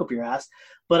 blow smoke up your ass.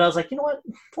 But I was like, you know what?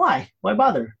 Why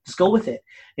bother? Just go with it.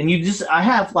 And I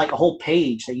have like a whole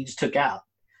page that you just took out.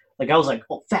 Like I was like,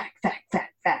 oh, fact.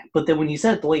 But then when you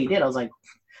said it the way you did, I was like,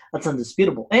 that's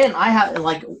undisputable. And I have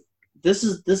like, this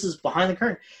is behind the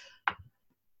curtain.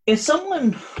 If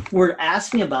someone were to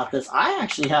ask me about this, I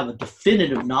actually have a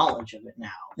definitive knowledge of it now,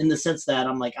 in the sense that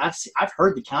I'm like, I've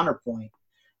heard the counterpoint,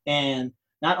 and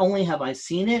not only have I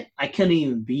seen it, I couldn't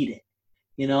even beat it,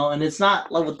 you know. And it's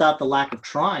not like without the lack of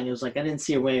trying. It was like I didn't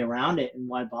see a way around it, and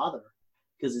why bother?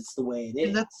 Because it's the way it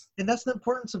is. And that's the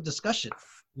importance of discussion,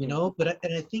 you know. But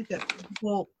I think that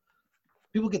people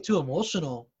get too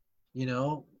emotional, you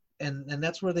know. And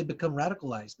that's where they become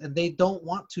radicalized, and they don't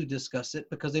want to discuss it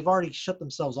because they've already shut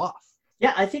themselves off.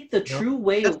 Yeah, I think the true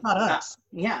way. That's not us.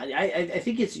 Yeah, I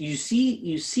think it's you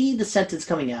see the sentence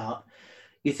coming out,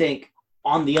 you think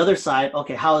on the other side,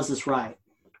 okay, how is this right?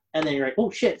 And then you're like,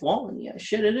 oh shit, well yeah,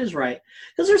 shit, it is right.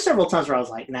 Because there's several times where I was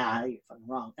like, nah, you're fucking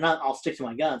wrong, and I'll stick to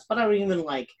my guns, but I don't even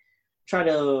like try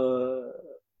to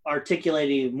articulate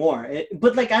it more.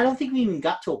 But like, I don't think we even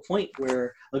got to a point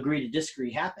where agree to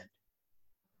disagree happened.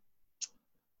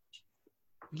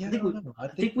 Yeah, I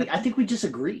think we just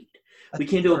agreed. We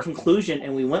came to a conclusion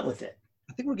and we went with it.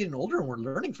 I think we're getting older and we're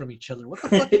learning from each other. What the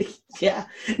fuck? Yeah.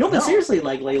 No, but seriously,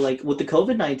 like with the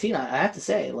COVID-19, I have to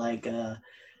say, like,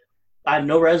 I have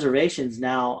no reservations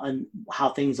now on how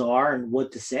things are and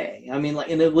what to say. I mean,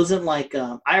 like, and it wasn't like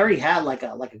I already had like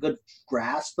a good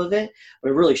grasp of it, but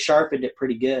it really sharpened it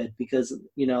pretty good because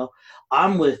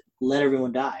I'm with let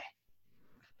everyone die.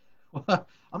 Well,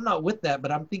 I'm not with that,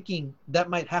 but I'm thinking that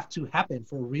might have to happen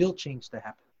for real change to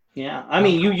happen. Yeah, I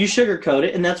mean, you sugarcoat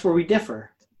it, and that's where we differ.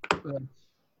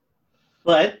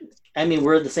 But I mean,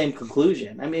 we're at the same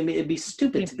conclusion. I mean, it'd be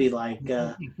stupid to be like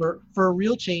for a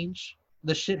real change,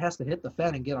 the shit has to hit the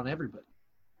fan and get on everybody.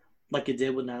 Like it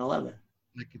did with 9/11.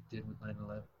 Like it did with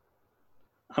 9/11.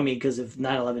 I mean, because if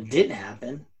 9/11 didn't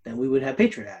happen, then we would have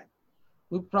Patriot Act.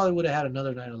 We probably would have had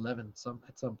another 9/11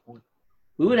 at some point.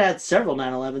 We would have had several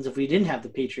 9/11s if we didn't have the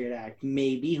Patriot Act.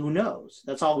 Maybe, who knows?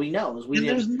 That's all we know.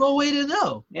 There's no way to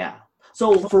know. Yeah.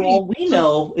 So for all we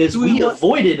know is we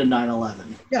avoided a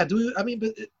 9/11. Yeah. Do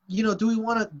we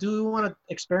want to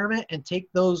experiment and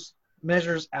take those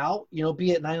measures out?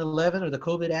 Be it 9/11 or the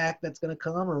COVID Act that's going to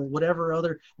come or whatever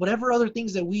other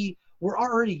things that we're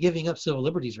already giving up civil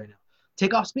liberties right now.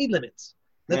 Take off speed limits.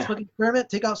 Let's fucking experiment.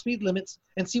 Take off speed limits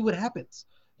and see what happens.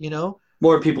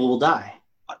 More people will die.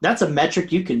 That's a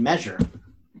metric you can measure.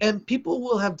 And people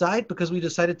will have died because we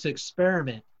decided to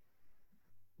experiment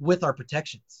with our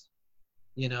protections.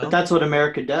 But that's what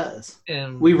America does.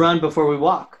 And we run before we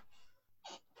walk.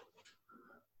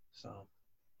 So,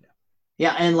 yeah.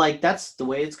 Yeah, and like that's the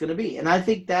way it's going to be. And I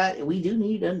think that we do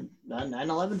need a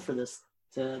 9/11 for this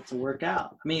to work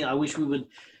out. I mean, I wish we would.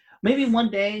 Maybe one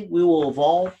day we will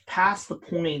evolve past the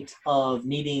point of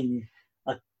needing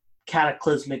a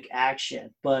cataclysmic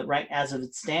action. But right as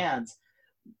it stands,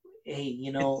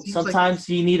 hey, sometimes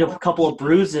you need a couple of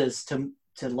bruises to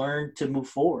learn to move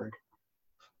forward.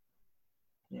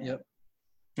 Yeah. Yep.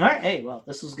 All right. Hey, well,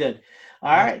 this was good.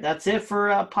 All right. That's it for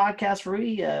Podcast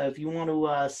Free. If you want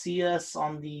to see us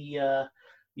on the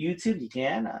YouTube, you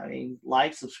can. I mean,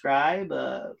 like, subscribe,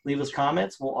 leave us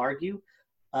comments. We'll argue.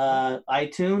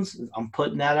 iTunes, I'm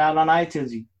putting that out on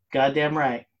iTunes. You goddamn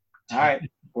right. All right.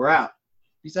 We're out.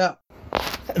 Peace out.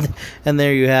 And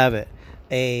there you have it.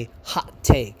 A hot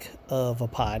take of a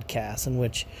podcast in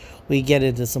which we get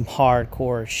into some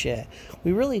hardcore shit.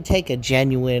 We really take a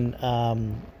genuine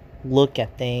look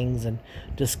at things and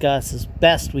discuss as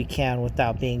best we can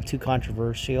without being too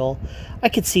controversial. I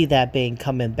could see that being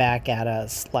coming back at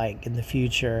us like in the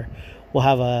future. We'll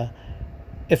have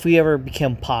if we ever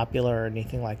become popular or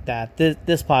anything like that,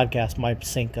 this podcast might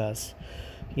sink us,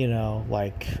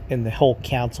 like in the whole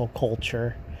council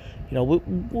culture.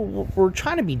 We're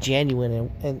trying to be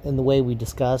genuine in the way we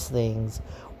discuss things,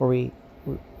 where we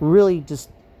really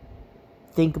just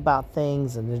think about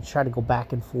things and then try to go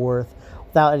back and forth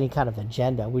without any kind of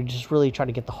agenda. We just really try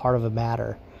to get the heart of a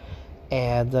matter.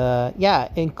 And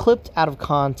and clipped out of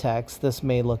context, this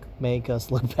may make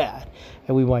us look bad,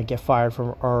 and we might get fired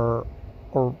from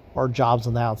our jobs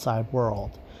in the outside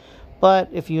world. But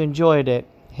if you enjoyed it,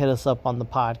 hit us up on the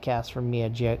podcast from me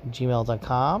at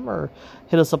gmail.com, or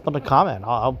hit us up on a comment.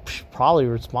 I'll probably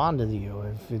respond to you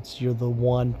if you're the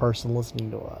one person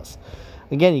listening to us.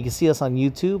 Again, you can see us on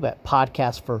YouTube at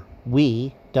Podcast for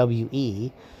We,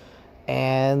 W-E,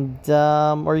 and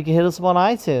or you can hit us up on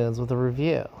iTunes with a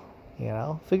review.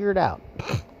 Figure it out.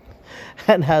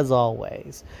 And as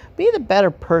always, be the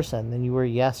better person than you were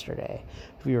yesterday.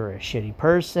 If you were a shitty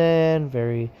person,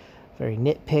 very very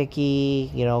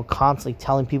nitpicky, constantly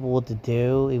telling people what to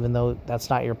do, even though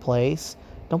that's not your place,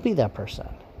 don't be that person.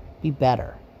 Be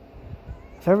better.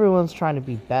 If everyone's trying to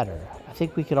be better, I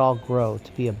think we could all grow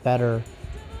to be a better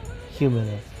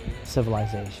human of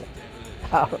civilization.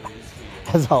 All right.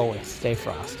 As always, stay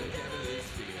frosty.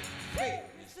 Hey,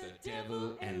 it's the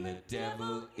devil, and the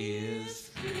devil is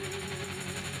free.